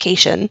other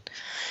location,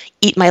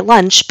 eat my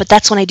lunch, but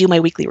that's when I do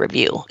my weekly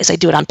review, is I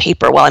do it on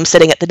paper while I'm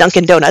sitting at the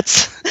Dunkin'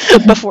 Donuts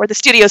before the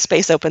studio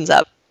space opens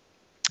up.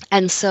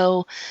 And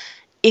so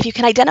if you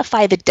can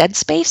identify the dead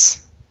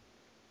space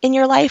in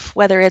your life,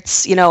 whether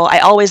it's, I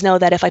always know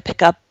that if I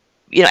pick up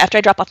after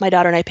I drop off my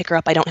daughter and I pick her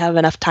up, I don't have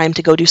enough time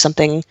to go do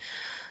something.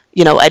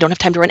 I don't have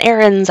time to run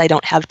errands. I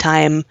don't have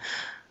time,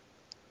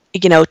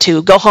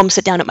 to go home,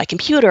 sit down at my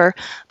computer,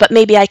 but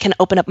maybe I can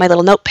open up my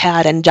little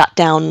notepad and jot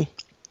down,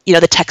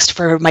 the text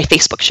for my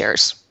Facebook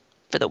shares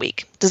for the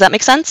week. Does that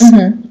make sense?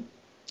 Mm-hmm.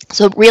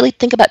 So really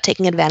think about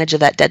taking advantage of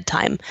that dead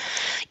time.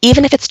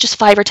 Even if it's just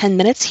 5 or 10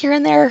 minutes here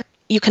and there,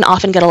 you can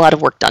often get a lot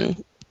of work done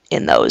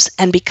in those.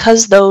 And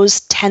because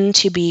those tend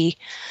to be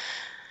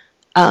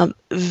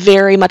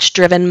very much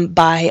driven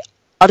by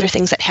other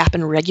things that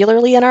happen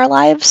regularly in our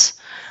lives,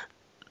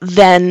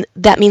 then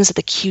that means that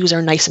the cues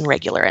are nice and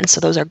regular. And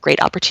so those are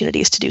great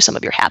opportunities to do some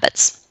of your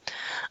habits.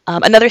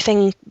 Another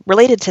thing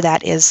related to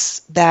that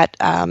is that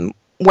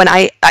when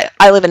I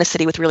live in a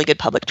city with really good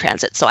public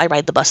transit, so I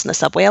ride the bus and the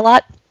subway a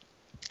lot.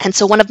 And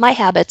so one of my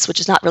habits, which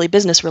is not really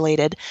business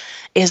related,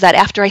 is that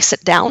after I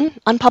sit down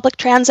on public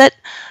transit,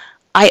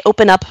 I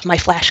open up my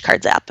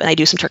flashcards app and I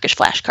do some Turkish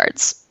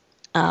flashcards.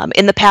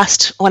 In the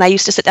past, when I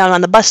used to sit down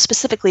on the bus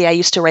specifically, I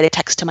used to write a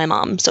text to my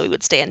mom so we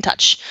would stay in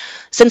touch.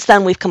 Since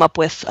then, we've come up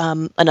with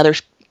another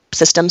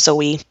system so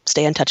we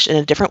stay in touch in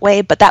a different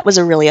way, but that was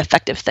a really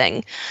effective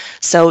thing.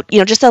 So,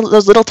 just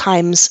those little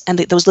times and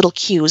those little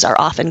cues are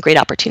often great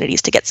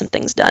opportunities to get some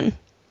things done.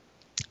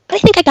 But I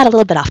think I got a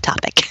little bit off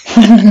topic.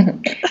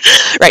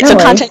 Right, so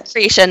content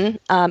creation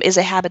is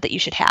a habit that you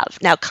should have.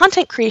 Now,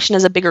 content creation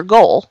is a bigger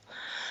goal,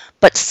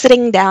 but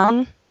sitting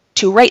down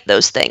to write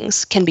those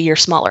things can be your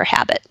smaller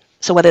habit.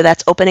 So whether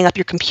that's opening up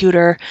your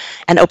computer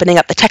and opening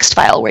up the text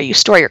file where you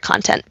store your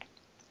content.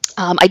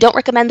 I don't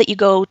recommend that you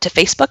go to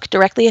Facebook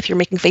directly if you're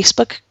making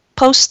Facebook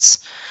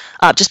posts,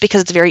 just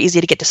because it's very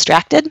easy to get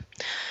distracted.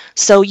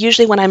 So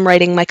usually when I'm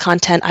writing my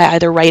content, I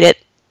either write it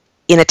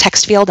in a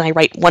text field and I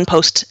write one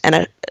post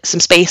and some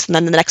space and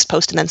then the next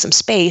post and then some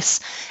space,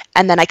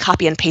 and then I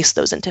copy and paste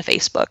those into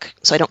Facebook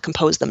so I don't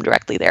compose them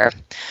directly there.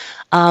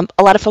 A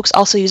lot of folks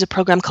also use a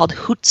program called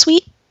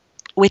Hootsuite,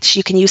 which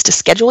you can use to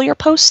schedule your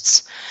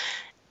posts,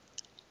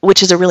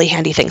 which is a really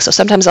handy thing. So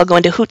sometimes I'll go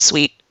into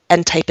Hootsuite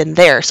and type in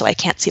there so I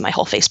can't see my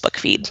whole Facebook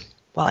feed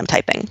while I'm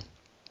typing.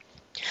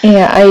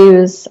 Yeah, I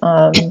use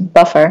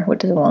Buffer,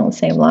 which is along the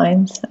same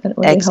lines. It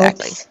really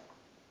Exactly. helps.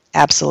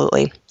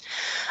 Absolutely.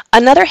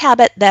 Another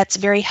habit that's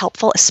very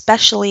helpful,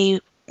 especially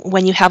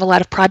when you have a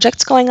lot of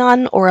projects going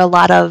on or a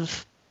lot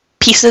of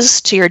pieces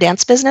to your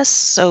dance business.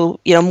 So,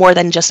 more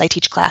than just I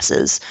teach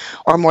classes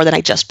or more than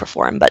I just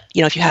perform, but,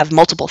 if you have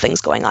multiple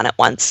things going on at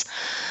once.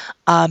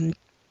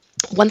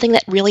 One thing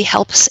that really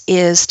helps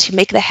is to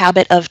make the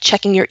habit of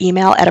checking your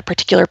email at a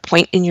particular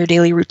point in your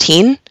daily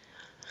routine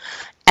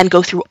and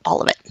go through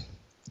all of it.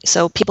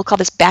 So people call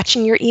this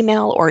batching your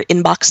email or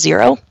inbox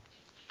zero,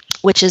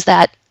 which is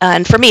that,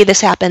 and for me,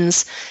 this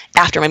happens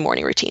after my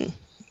morning routine.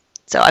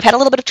 So I've had a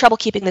little bit of trouble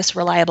keeping this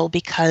reliable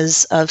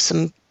because of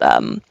some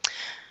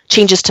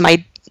changes to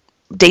my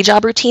day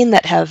job routine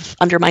that have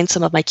undermined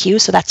some of my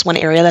cues. So that's one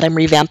area that I'm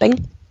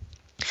revamping.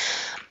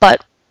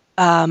 But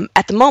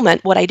at the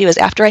moment, what I do is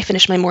after I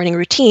finish my morning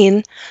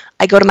routine,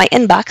 I go to my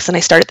inbox and I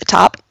start at the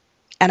top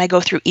and I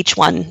go through each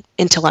one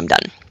until I'm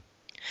done.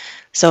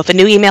 So if a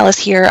new email is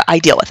here, I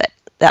deal with it.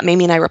 That may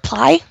mean I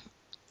reply.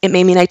 It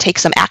may mean I take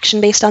some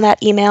action based on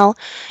that email.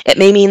 It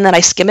may mean that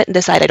I skim it and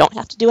decide I don't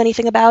have to do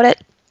anything about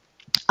it.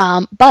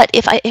 But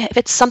if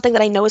it's something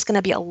that I know is going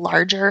to be a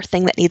larger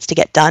thing that needs to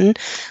get done,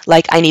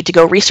 like I need to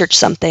go research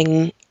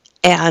something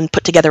and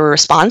put together a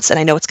response, and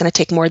I know it's going to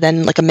take more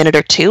than like a minute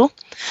or two,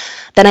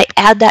 then I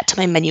add that to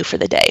my menu for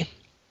the day.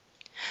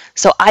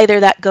 So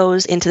either that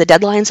goes into the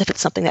deadlines if it's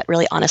something that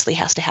really honestly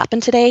has to happen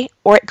today,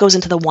 or it goes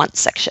into the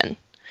wants section.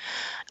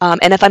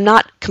 And if I'm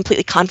not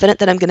completely confident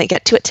that I'm going to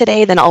get to it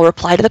today, then I'll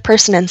reply to the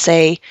person and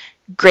say,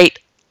 great,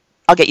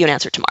 I'll get you an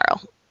answer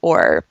tomorrow.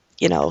 Or,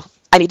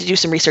 I need to do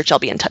some research, I'll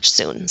be in touch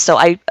soon. So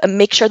I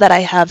make sure that I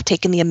have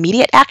taken the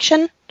immediate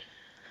action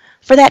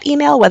for that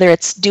email, whether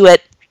it's do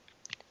it,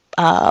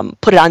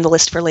 put it on the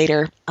list for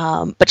later,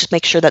 but just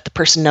make sure that the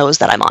person knows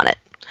that I'm on it.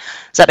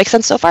 Does that make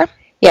sense so far?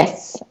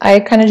 Yes, I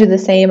kind of do the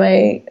same.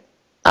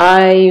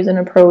 I use an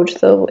approach,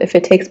 so if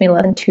it takes me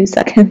less than 2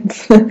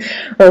 seconds, or it's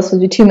supposed to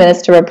be 2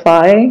 minutes to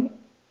reply,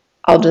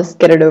 I'll just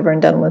get it over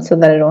and done with so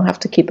that I don't have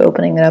to keep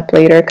opening it up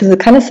later, because it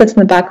kind of sits in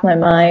the back of my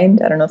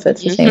mind. I don't know if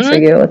it's the same for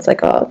you. It's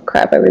like, oh,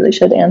 crap, I really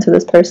should answer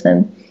this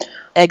person.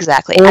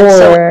 Exactly.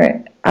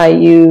 Or I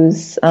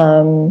use,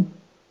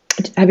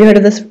 have you heard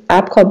of this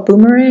app called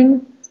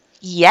Boomerang?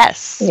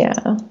 Yes.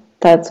 Yeah,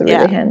 that's a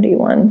really handy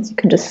one. You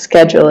can just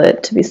schedule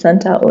it to be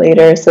sent out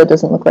later so it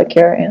doesn't look like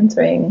you're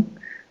answering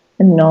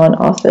in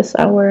non-office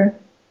hour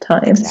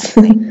times.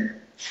 Exactly.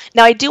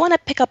 Now, I do want to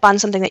pick up on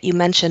something that you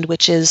mentioned,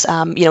 which is,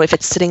 if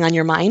it's sitting on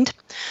your mind.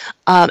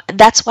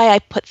 That's why I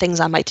put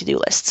things on my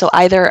to-do list. So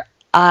either,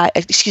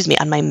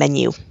 on my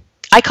menu.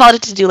 I call it a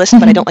to-do list,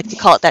 but I don't like to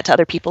call it that to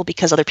other people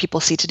because other people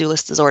see to-do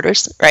lists as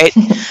orders, right?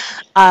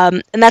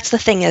 And that's the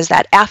thing is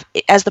that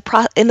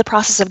in the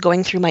process of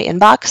going through my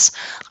inbox,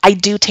 I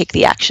do take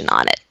the action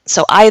on it.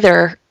 So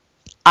either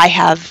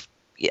I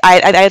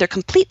either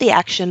complete the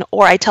action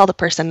or I tell the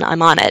person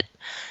I'm on it.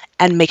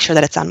 and make sure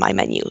that it's on my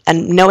menu.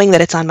 And knowing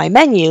that it's on my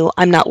menu,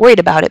 I'm not worried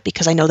about it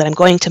because I know that I'm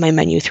going to my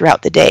menu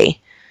throughout the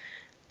day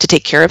to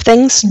take care of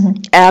things.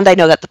 Mm-hmm. And I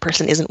know that the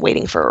person isn't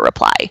waiting for a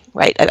reply,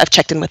 right? I've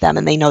checked in with them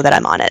and they know that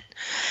I'm on it.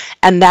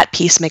 And that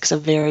piece makes a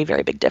very,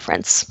 very big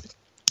difference.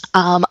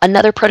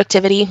 Another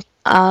productivity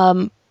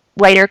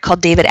writer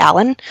called David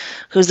Allen,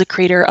 who's the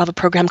creator of a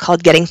program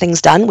called Getting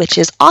Things Done, which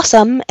is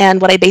awesome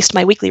and what I based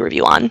my weekly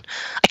review on.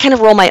 I kind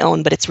of roll my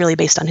own, but it's really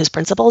based on his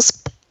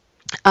principles.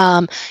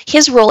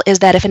 His rule is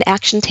that if an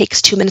action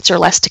takes 2 minutes or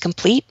less to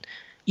complete,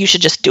 you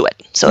should just do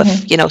it. So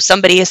if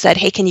somebody has said,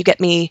 hey, can you get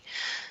me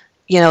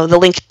the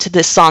link to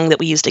this song that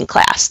we used in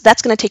class,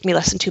 that's going to take me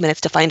less than 2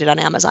 minutes to find it on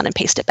Amazon and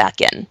paste it back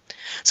in.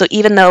 So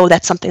even though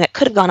that's something that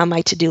could have gone on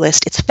my to-do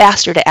list, it's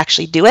faster to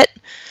actually do it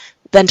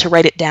than to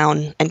write it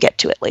down and get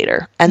to it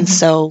later. And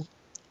so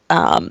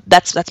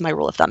that's my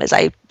rule of thumb is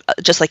I,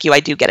 just like you,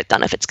 I do get it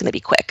done if it's going to be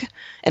quick.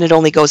 And it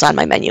only goes on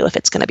my menu if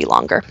it's going to be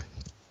longer.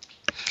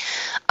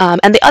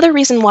 And the other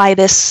reason why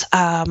this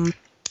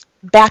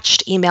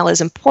batched email is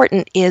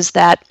important is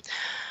that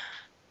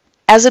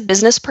as a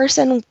business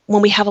person,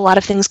 when we have a lot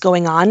of things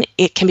going on,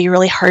 it can be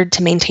really hard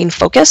to maintain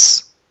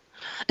focus,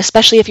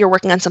 especially if you're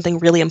working on something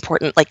really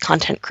important like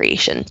content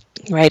creation,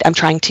 right? I'm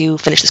trying to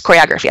finish this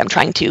choreography. I'm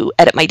trying to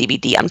edit my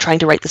DVD. I'm trying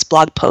to write this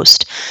blog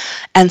post.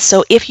 And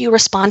so if you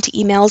respond to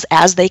emails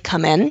as they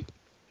come in,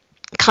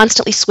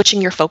 constantly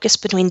switching your focus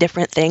between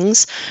different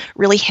things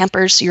really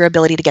hampers your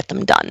ability to get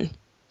them done,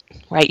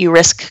 right? You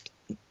risk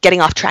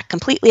getting off track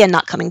completely and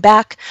not coming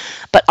back,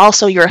 but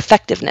also your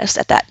effectiveness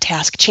at that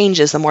task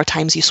changes the more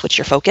times you switch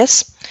your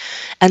focus.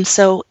 And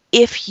so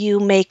if you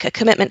make a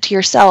commitment to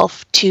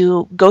yourself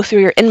to go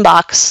through your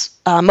inbox,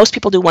 most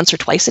people do once or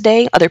twice a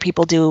day. Other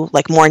people do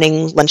like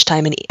morning,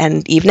 lunchtime,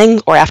 and evening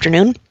or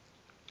afternoon.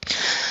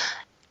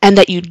 And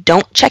that you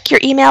don't check your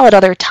email at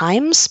other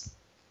times,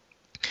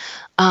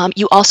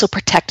 you also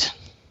protect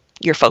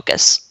your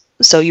focus.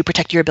 So you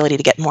protect your ability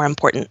to get more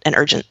important,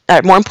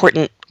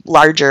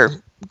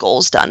 larger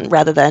goals done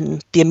rather than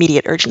the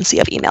immediate urgency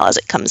of email as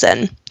it comes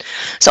in.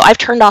 So I've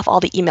turned off all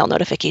the email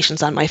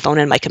notifications on my phone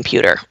and my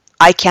computer.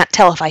 I can't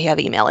tell if I have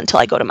email until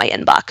I go to my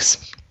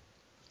inbox.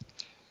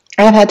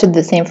 I've had to do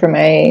the same for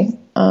my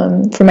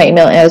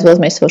email as well as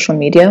my social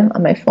media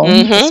on my phone.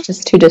 It's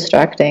just too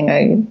distracting.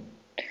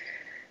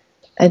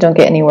 I don't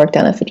get any work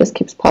done if it just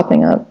keeps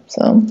popping up.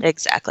 So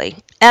exactly.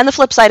 And the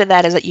flip side of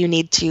that is that you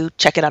need to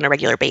check it on a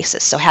regular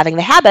basis. So having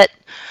the habit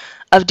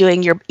of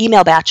doing your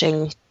email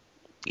batching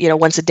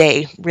once a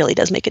day really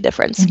does make a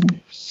difference.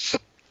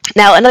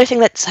 Now, another thing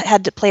that's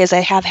had to play is I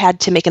have had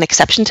to make an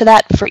exception to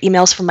that for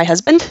emails from my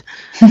husband.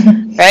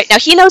 Right now,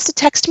 he knows to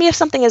text me if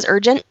something is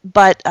urgent,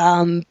 but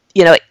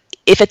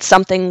if it's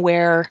something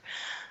where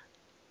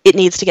it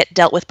needs to get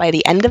dealt with by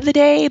the end of the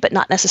day, but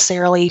not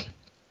necessarily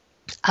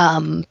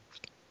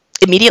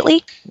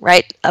immediately,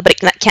 right? But it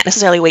can't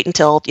necessarily wait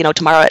until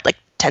tomorrow at like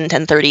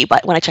 10:30.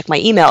 But when I check my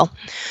email,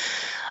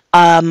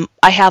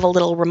 I have a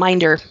little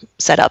reminder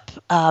set up.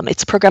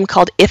 It's a program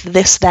called If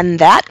This Then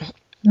That,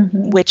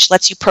 which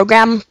lets you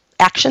program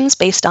actions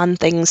based on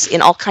things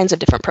in all kinds of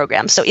different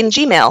programs. So in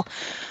Gmail,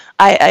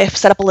 I've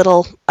set up a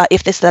little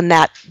If This Then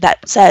That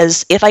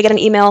says, if I get an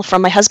email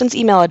from my husband's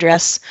email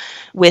address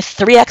with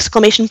 3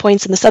 exclamation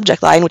points in the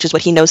subject line, which is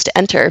what he knows to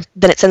enter,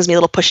 then it sends me a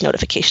little push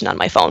notification on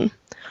my phone.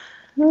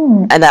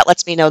 And that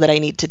lets me know that I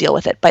need to deal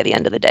with it by the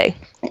end of the day.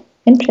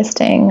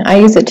 Interesting. I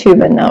use it too,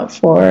 but not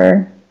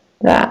for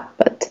that.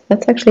 But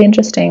that's actually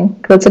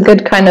interesting. That's a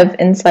good kind of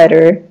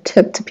insider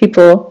tip to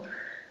people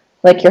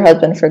like your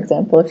husband, for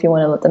example, if you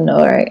want to let them know,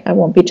 all right, I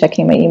won't be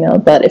checking my email,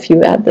 but if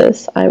you add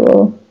this, I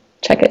will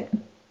check it.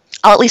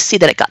 I'll at least see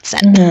that it got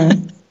sent.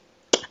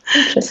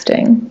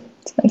 Interesting.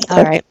 That's a nice tip.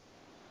 All right.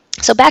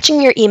 So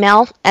batching your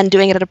email and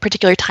doing it at a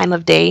particular time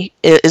of day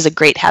is a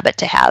great habit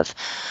to have.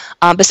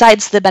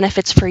 Besides the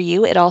benefits for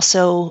you, it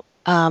also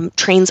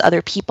trains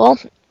other people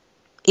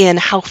in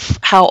how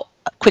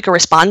quick a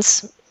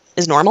response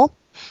is normal.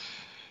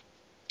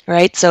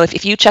 Right? So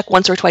if you check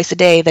once or twice a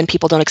day, then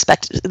people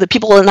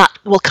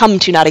will come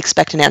to not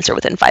expect an answer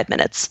within 5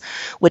 minutes,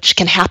 which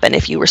can happen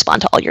if you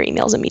respond to all your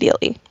emails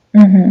immediately.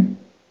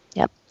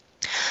 Yep.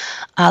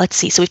 Let's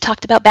see. So we've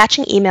talked about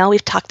batching email.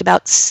 We've talked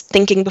about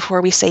thinking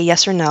before we say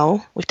yes or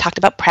no. We've talked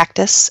about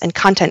practice and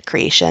content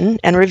creation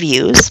and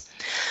reviews.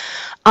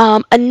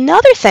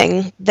 Another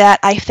thing that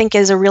I think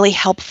is a really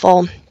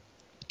helpful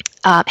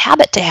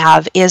habit to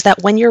have is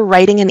that when you're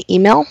writing an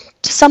email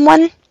to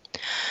someone,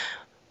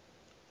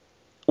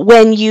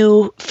 when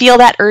you feel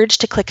that urge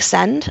to click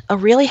send, a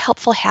really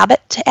helpful habit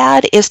to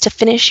add is to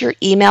finish your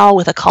email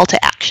with a call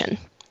to action,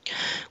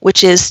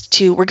 which is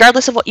to,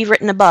 regardless of what you've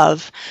written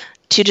above,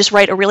 to just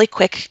write a really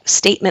quick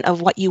statement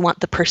of what you want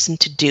the person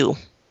to do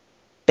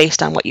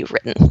based on what you've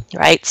written,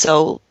 right?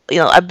 So,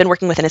 I've been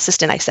working with an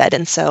assistant, I said,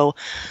 and so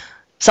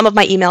some of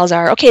my emails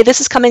are, okay,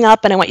 this is coming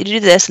up and I want you to do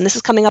this, and this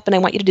is coming up and I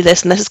want you to do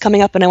this, and this is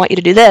coming up and I want you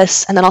to do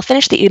this, and then I'll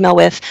finish the email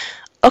with,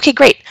 okay,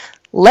 great,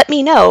 let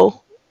me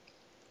know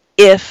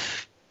if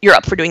you're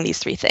up for doing these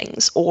 3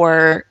 things,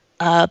 or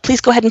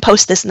please go ahead and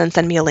post this and then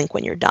send me a link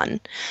when you're done.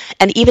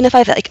 And even if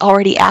I've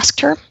already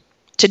asked her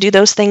to do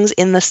those things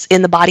in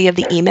the body of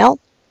the email,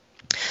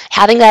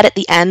 having that at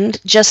the end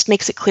just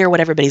makes it clear what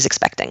everybody's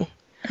expecting.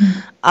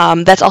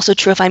 That's also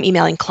true if I'm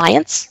emailing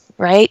clients,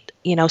 right?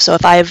 So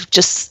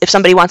if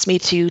somebody wants me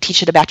to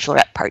teach at a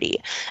bachelorette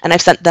party and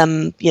I've sent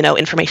them,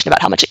 information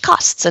about how much it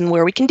costs and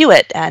where we can do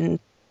it and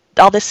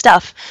all this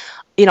stuff,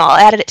 I'll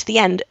add it to the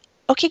end.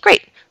 Okay,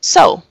 great.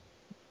 So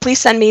please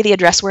send me the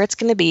address where it's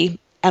going to be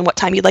and what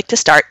time you'd like to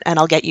start, and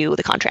I'll get you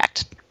the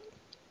contract.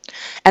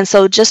 And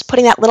so just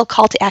putting that little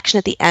call to action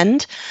at the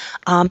end,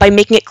 by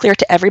making it clear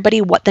to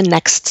everybody what the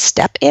next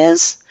step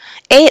is,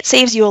 it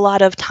saves you a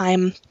lot of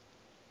time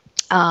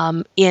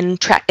in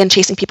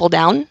chasing people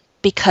down,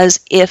 because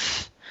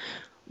if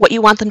what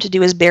you want them to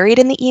do is buried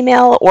in the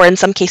email, or in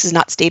some cases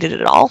not stated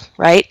at all,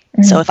 right?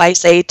 Mm-hmm. So if I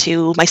say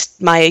to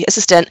my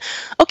assistant,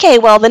 okay,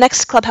 well, the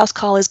next Clubhouse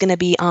call is going to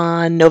be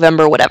on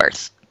November whatever,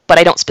 but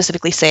I don't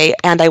specifically say,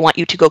 and I want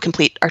you to go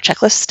complete our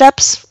checklist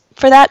steps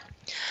for that,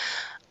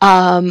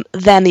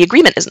 then the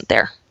agreement isn't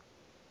there,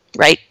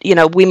 right?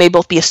 We may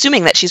both be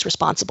assuming that she's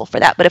responsible for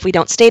that, but if we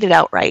don't state it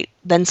outright,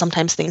 then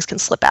sometimes things can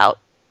slip out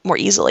more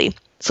easily,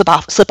 slip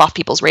off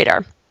people's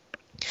radar.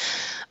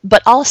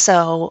 But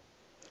also,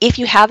 if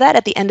you have that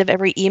at the end of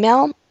every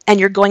email, and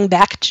you're going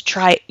back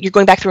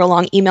through a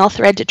long email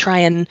thread to try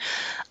and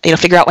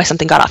figure out why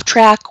something got off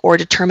track or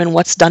determine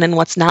what's done and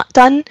what's not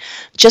done,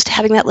 just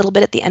having that little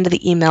bit at the end of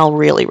the email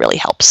really, really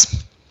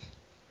helps.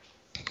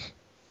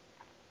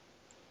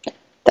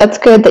 That's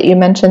good that you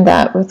mentioned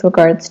that with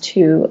regards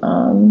to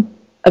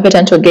a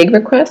potential gig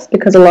request,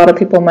 because a lot of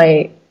people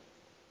might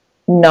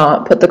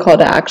not put the call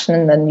to action,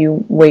 and then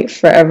you wait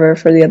forever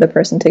for the other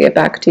person to get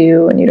back to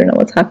you and you don't know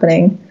what's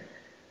happening.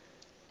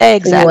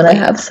 Exactly. So you want to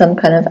have some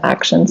kind of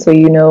action so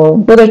you know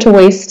whether to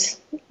waste.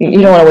 You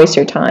don't want to waste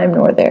your time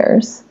nor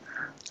theirs.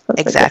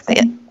 Exactly.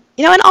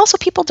 And also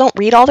people don't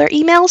read all their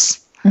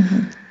emails.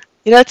 Mm-hmm.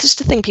 It's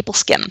just a thing, people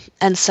skim.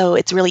 And so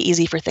it's really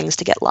easy for things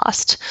to get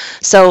lost.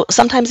 So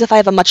sometimes if I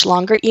have a much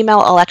longer email,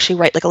 I'll actually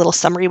write like a little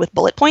summary with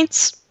bullet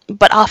points.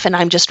 But often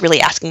I'm just really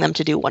asking them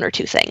to do one or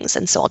two things.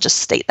 And so I'll just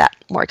state that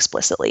more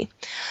explicitly.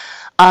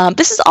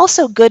 This is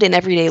also good in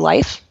everyday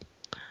life.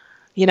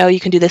 You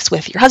can do this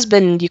with your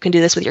husband, you can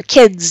do this with your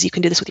kids, you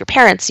can do this with your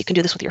parents, you can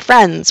do this with your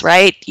friends,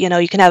 right?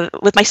 You can have,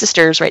 with my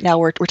sisters right now,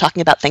 we're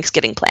talking about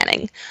Thanksgiving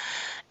planning.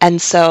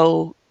 And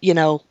so,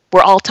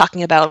 we're all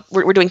talking about,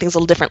 we're doing things a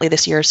little differently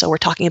this year. So we're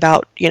talking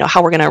about,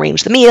 how we're going to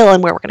arrange the meal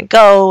and where we're going to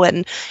go.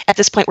 And at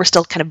this point, we're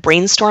still kind of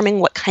brainstorming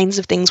what kinds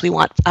of things we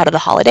want out of the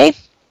holiday.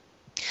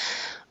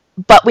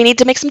 But we need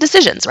to make some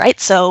decisions, right?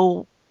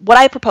 So what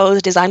I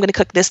proposed is I'm going to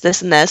cook this,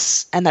 this, and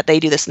this, and that they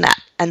do this and that.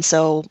 And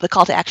so the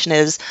call to action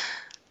is,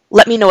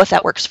 let me know if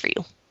that works for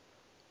you,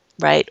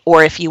 right?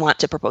 Or if you want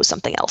to propose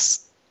something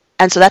else.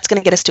 And so that's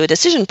going to get us to a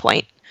decision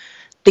point,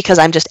 because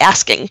I'm just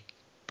asking,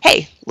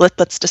 hey,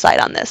 let's decide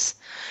on this.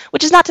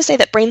 Which is not to say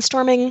that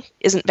brainstorming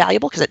isn't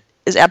valuable, because it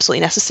is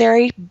absolutely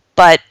necessary,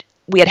 but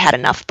we had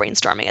enough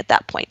brainstorming at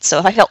that point. So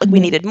if I felt like we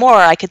needed more,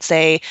 I could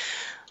say,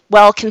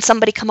 well, can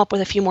somebody come up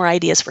with a few more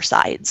ideas for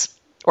sides?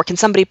 Or can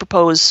somebody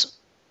propose,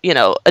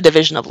 a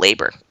division of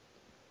labor?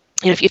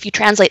 If you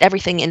translate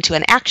everything into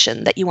an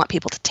action that you want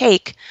people to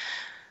take,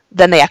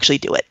 then they actually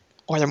do it,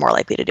 or they're more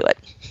likely to do it.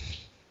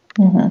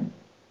 Mm-hmm.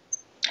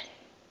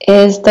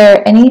 Is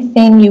there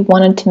anything you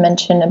wanted to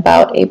mention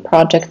about a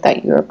project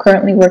that you're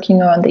currently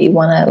working on that you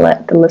want to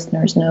let the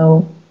listeners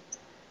know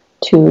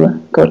to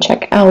go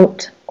check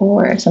out,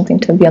 or something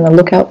to be on the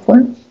lookout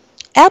for?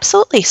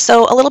 Absolutely.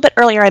 So a little bit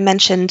earlier I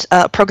mentioned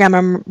a program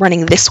I'm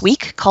running this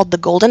week called the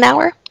Golden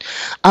Hour.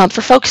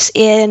 For folks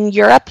in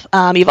Europe,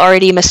 you've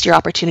already missed your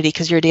opportunity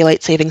because your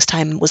daylight savings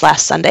time was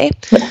last Sunday.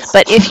 Yes.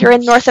 But if you're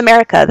in North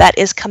America, that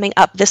is coming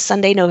up this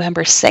Sunday,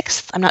 November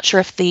 6th. I'm not sure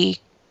if the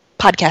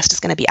podcast is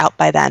going to be out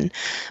by then.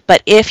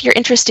 But if you're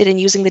interested in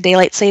using the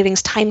daylight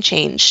savings time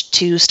change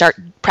to start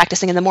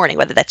practicing in the morning,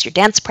 whether that's your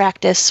dance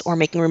practice or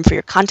making room for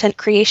your content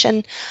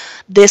creation,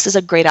 this is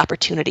a great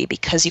opportunity,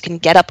 because you can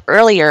get up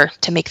earlier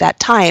to make that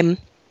time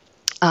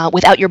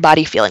without your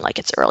body feeling like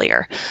it's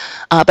earlier.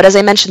 But as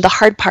I mentioned, the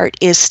hard part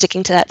is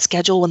sticking to that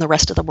schedule when the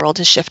rest of the world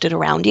has shifted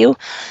around you.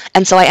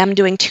 And so I am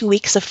doing 2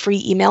 weeks of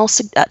free email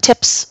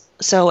tips.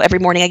 So every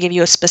morning I give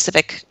you a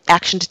specific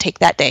action to take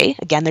that day.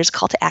 Again, there's a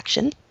call to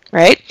action,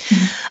 right?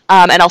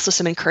 Mm-hmm. And also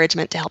some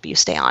encouragement to help you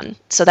stay on.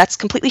 So that's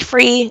completely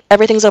free.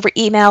 Everything's over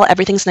email.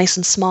 Everything's nice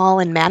and small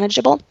and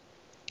manageable.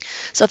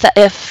 So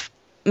if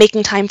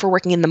making time for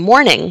working in the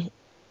morning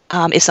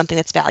is something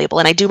that's valuable,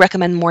 and I do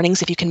recommend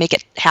mornings if you can make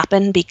it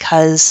happen,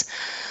 because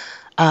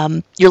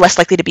you're less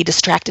likely to be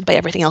distracted by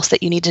everything else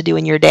that you need to do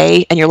in your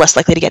day, and you're less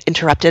likely to get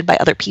interrupted by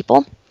other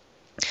people.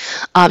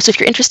 So if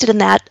you're interested in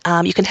that,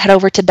 you can head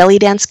over to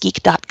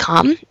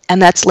bellydancegeek.com,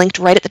 and that's linked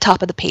right at the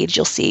top of the page.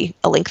 You'll see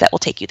a link that will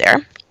take you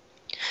there.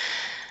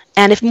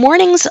 And if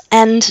mornings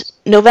and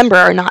November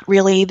are not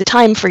really the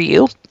time for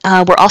you,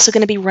 we're also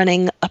going to be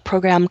running a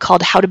program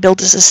called How to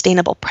Build a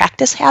Sustainable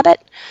Practice Habit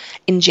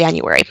in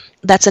January.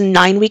 That's a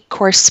 9-week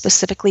course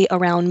specifically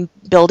around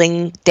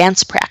building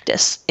dance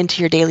practice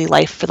into your daily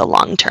life for the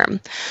long term.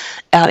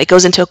 It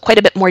goes into quite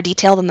a bit more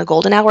detail than the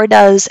Golden Hour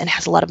does and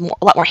has a lot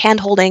more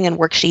hand-holding and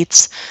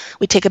worksheets.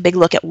 We take a big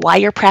look at why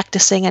you're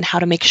practicing and how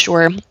to make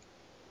sure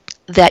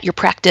that your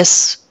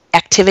practice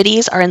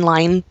activities are in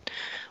line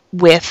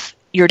with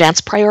your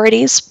dance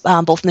priorities,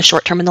 both in the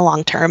short term and the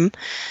long term.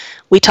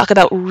 We talk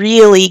about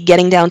really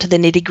getting down to the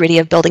nitty-gritty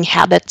of building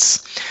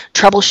habits,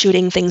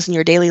 troubleshooting things in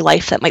your daily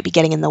life that might be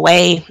getting in the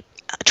way,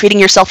 treating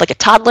yourself like a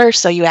toddler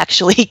so you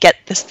actually get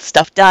this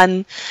stuff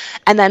done.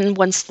 And then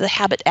once the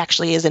habit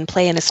actually is in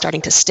play and is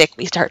starting to stick,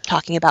 we start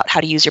talking about how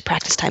to use your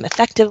practice time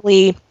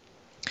effectively,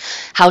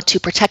 how to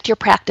protect your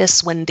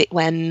practice when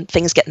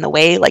things get in the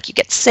way, like you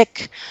get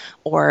sick,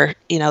 or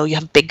you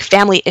have big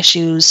family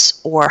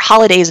issues, or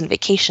holidays and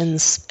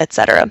vacations,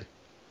 etc.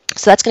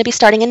 So that's going to be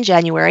starting in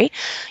January.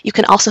 You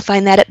can also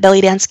find that at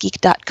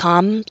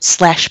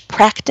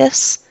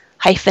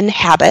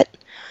bellydancegeek.com/practice-habit.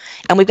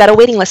 And we've got a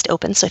waiting list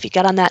open, so if you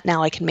get on that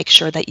now, I can make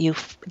sure that you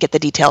get the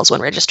details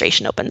when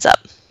registration opens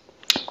up.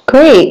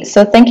 Great.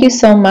 So thank you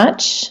so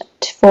much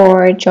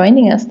for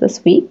joining us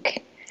this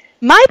week.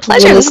 My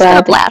pleasure. Really, this has been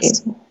a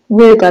blast.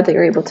 Really glad that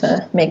you're able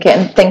to make it.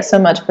 And thanks so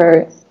much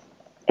for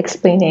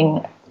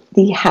explaining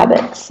the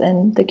habits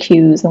and the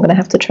cues. I'm going to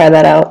have to try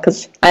that out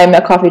because I'm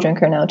a coffee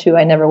drinker now too.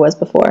 I never was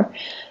before.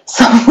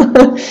 So I'm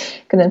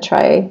going to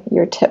try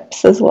your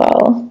tips as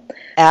well.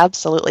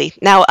 Absolutely.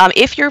 Now,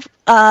 if you're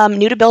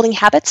new to building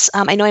habits,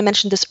 I know I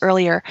mentioned this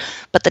earlier,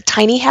 but the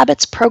Tiny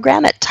Habits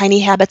program at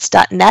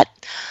tinyhabits.net,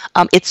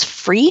 it's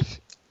free.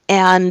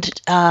 And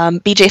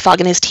BJ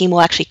Fogg and his team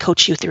will actually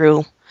coach you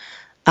through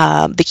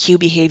the cue,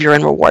 behavior,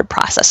 and reward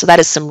process. So that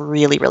is some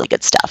really, really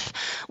good stuff.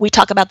 We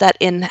talk about that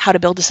in How to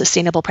Build a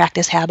Sustainable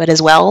Practice Habit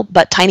as well,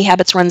 but Tiny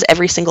Habits runs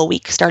every single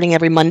week, starting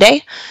every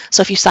Monday.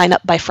 So if you sign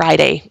up by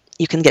Friday,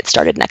 you can get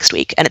started next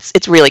week. And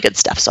it's really good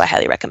stuff, so I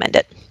highly recommend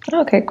it.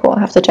 Okay, cool. I'll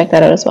have to check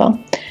that out as well.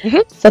 Mm-hmm.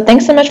 So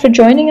thanks so much for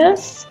joining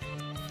us.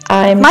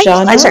 I'm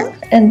Jonna,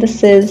 and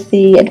this is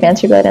the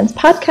Advance Your Belly Dance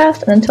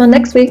podcast. And until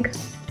next week.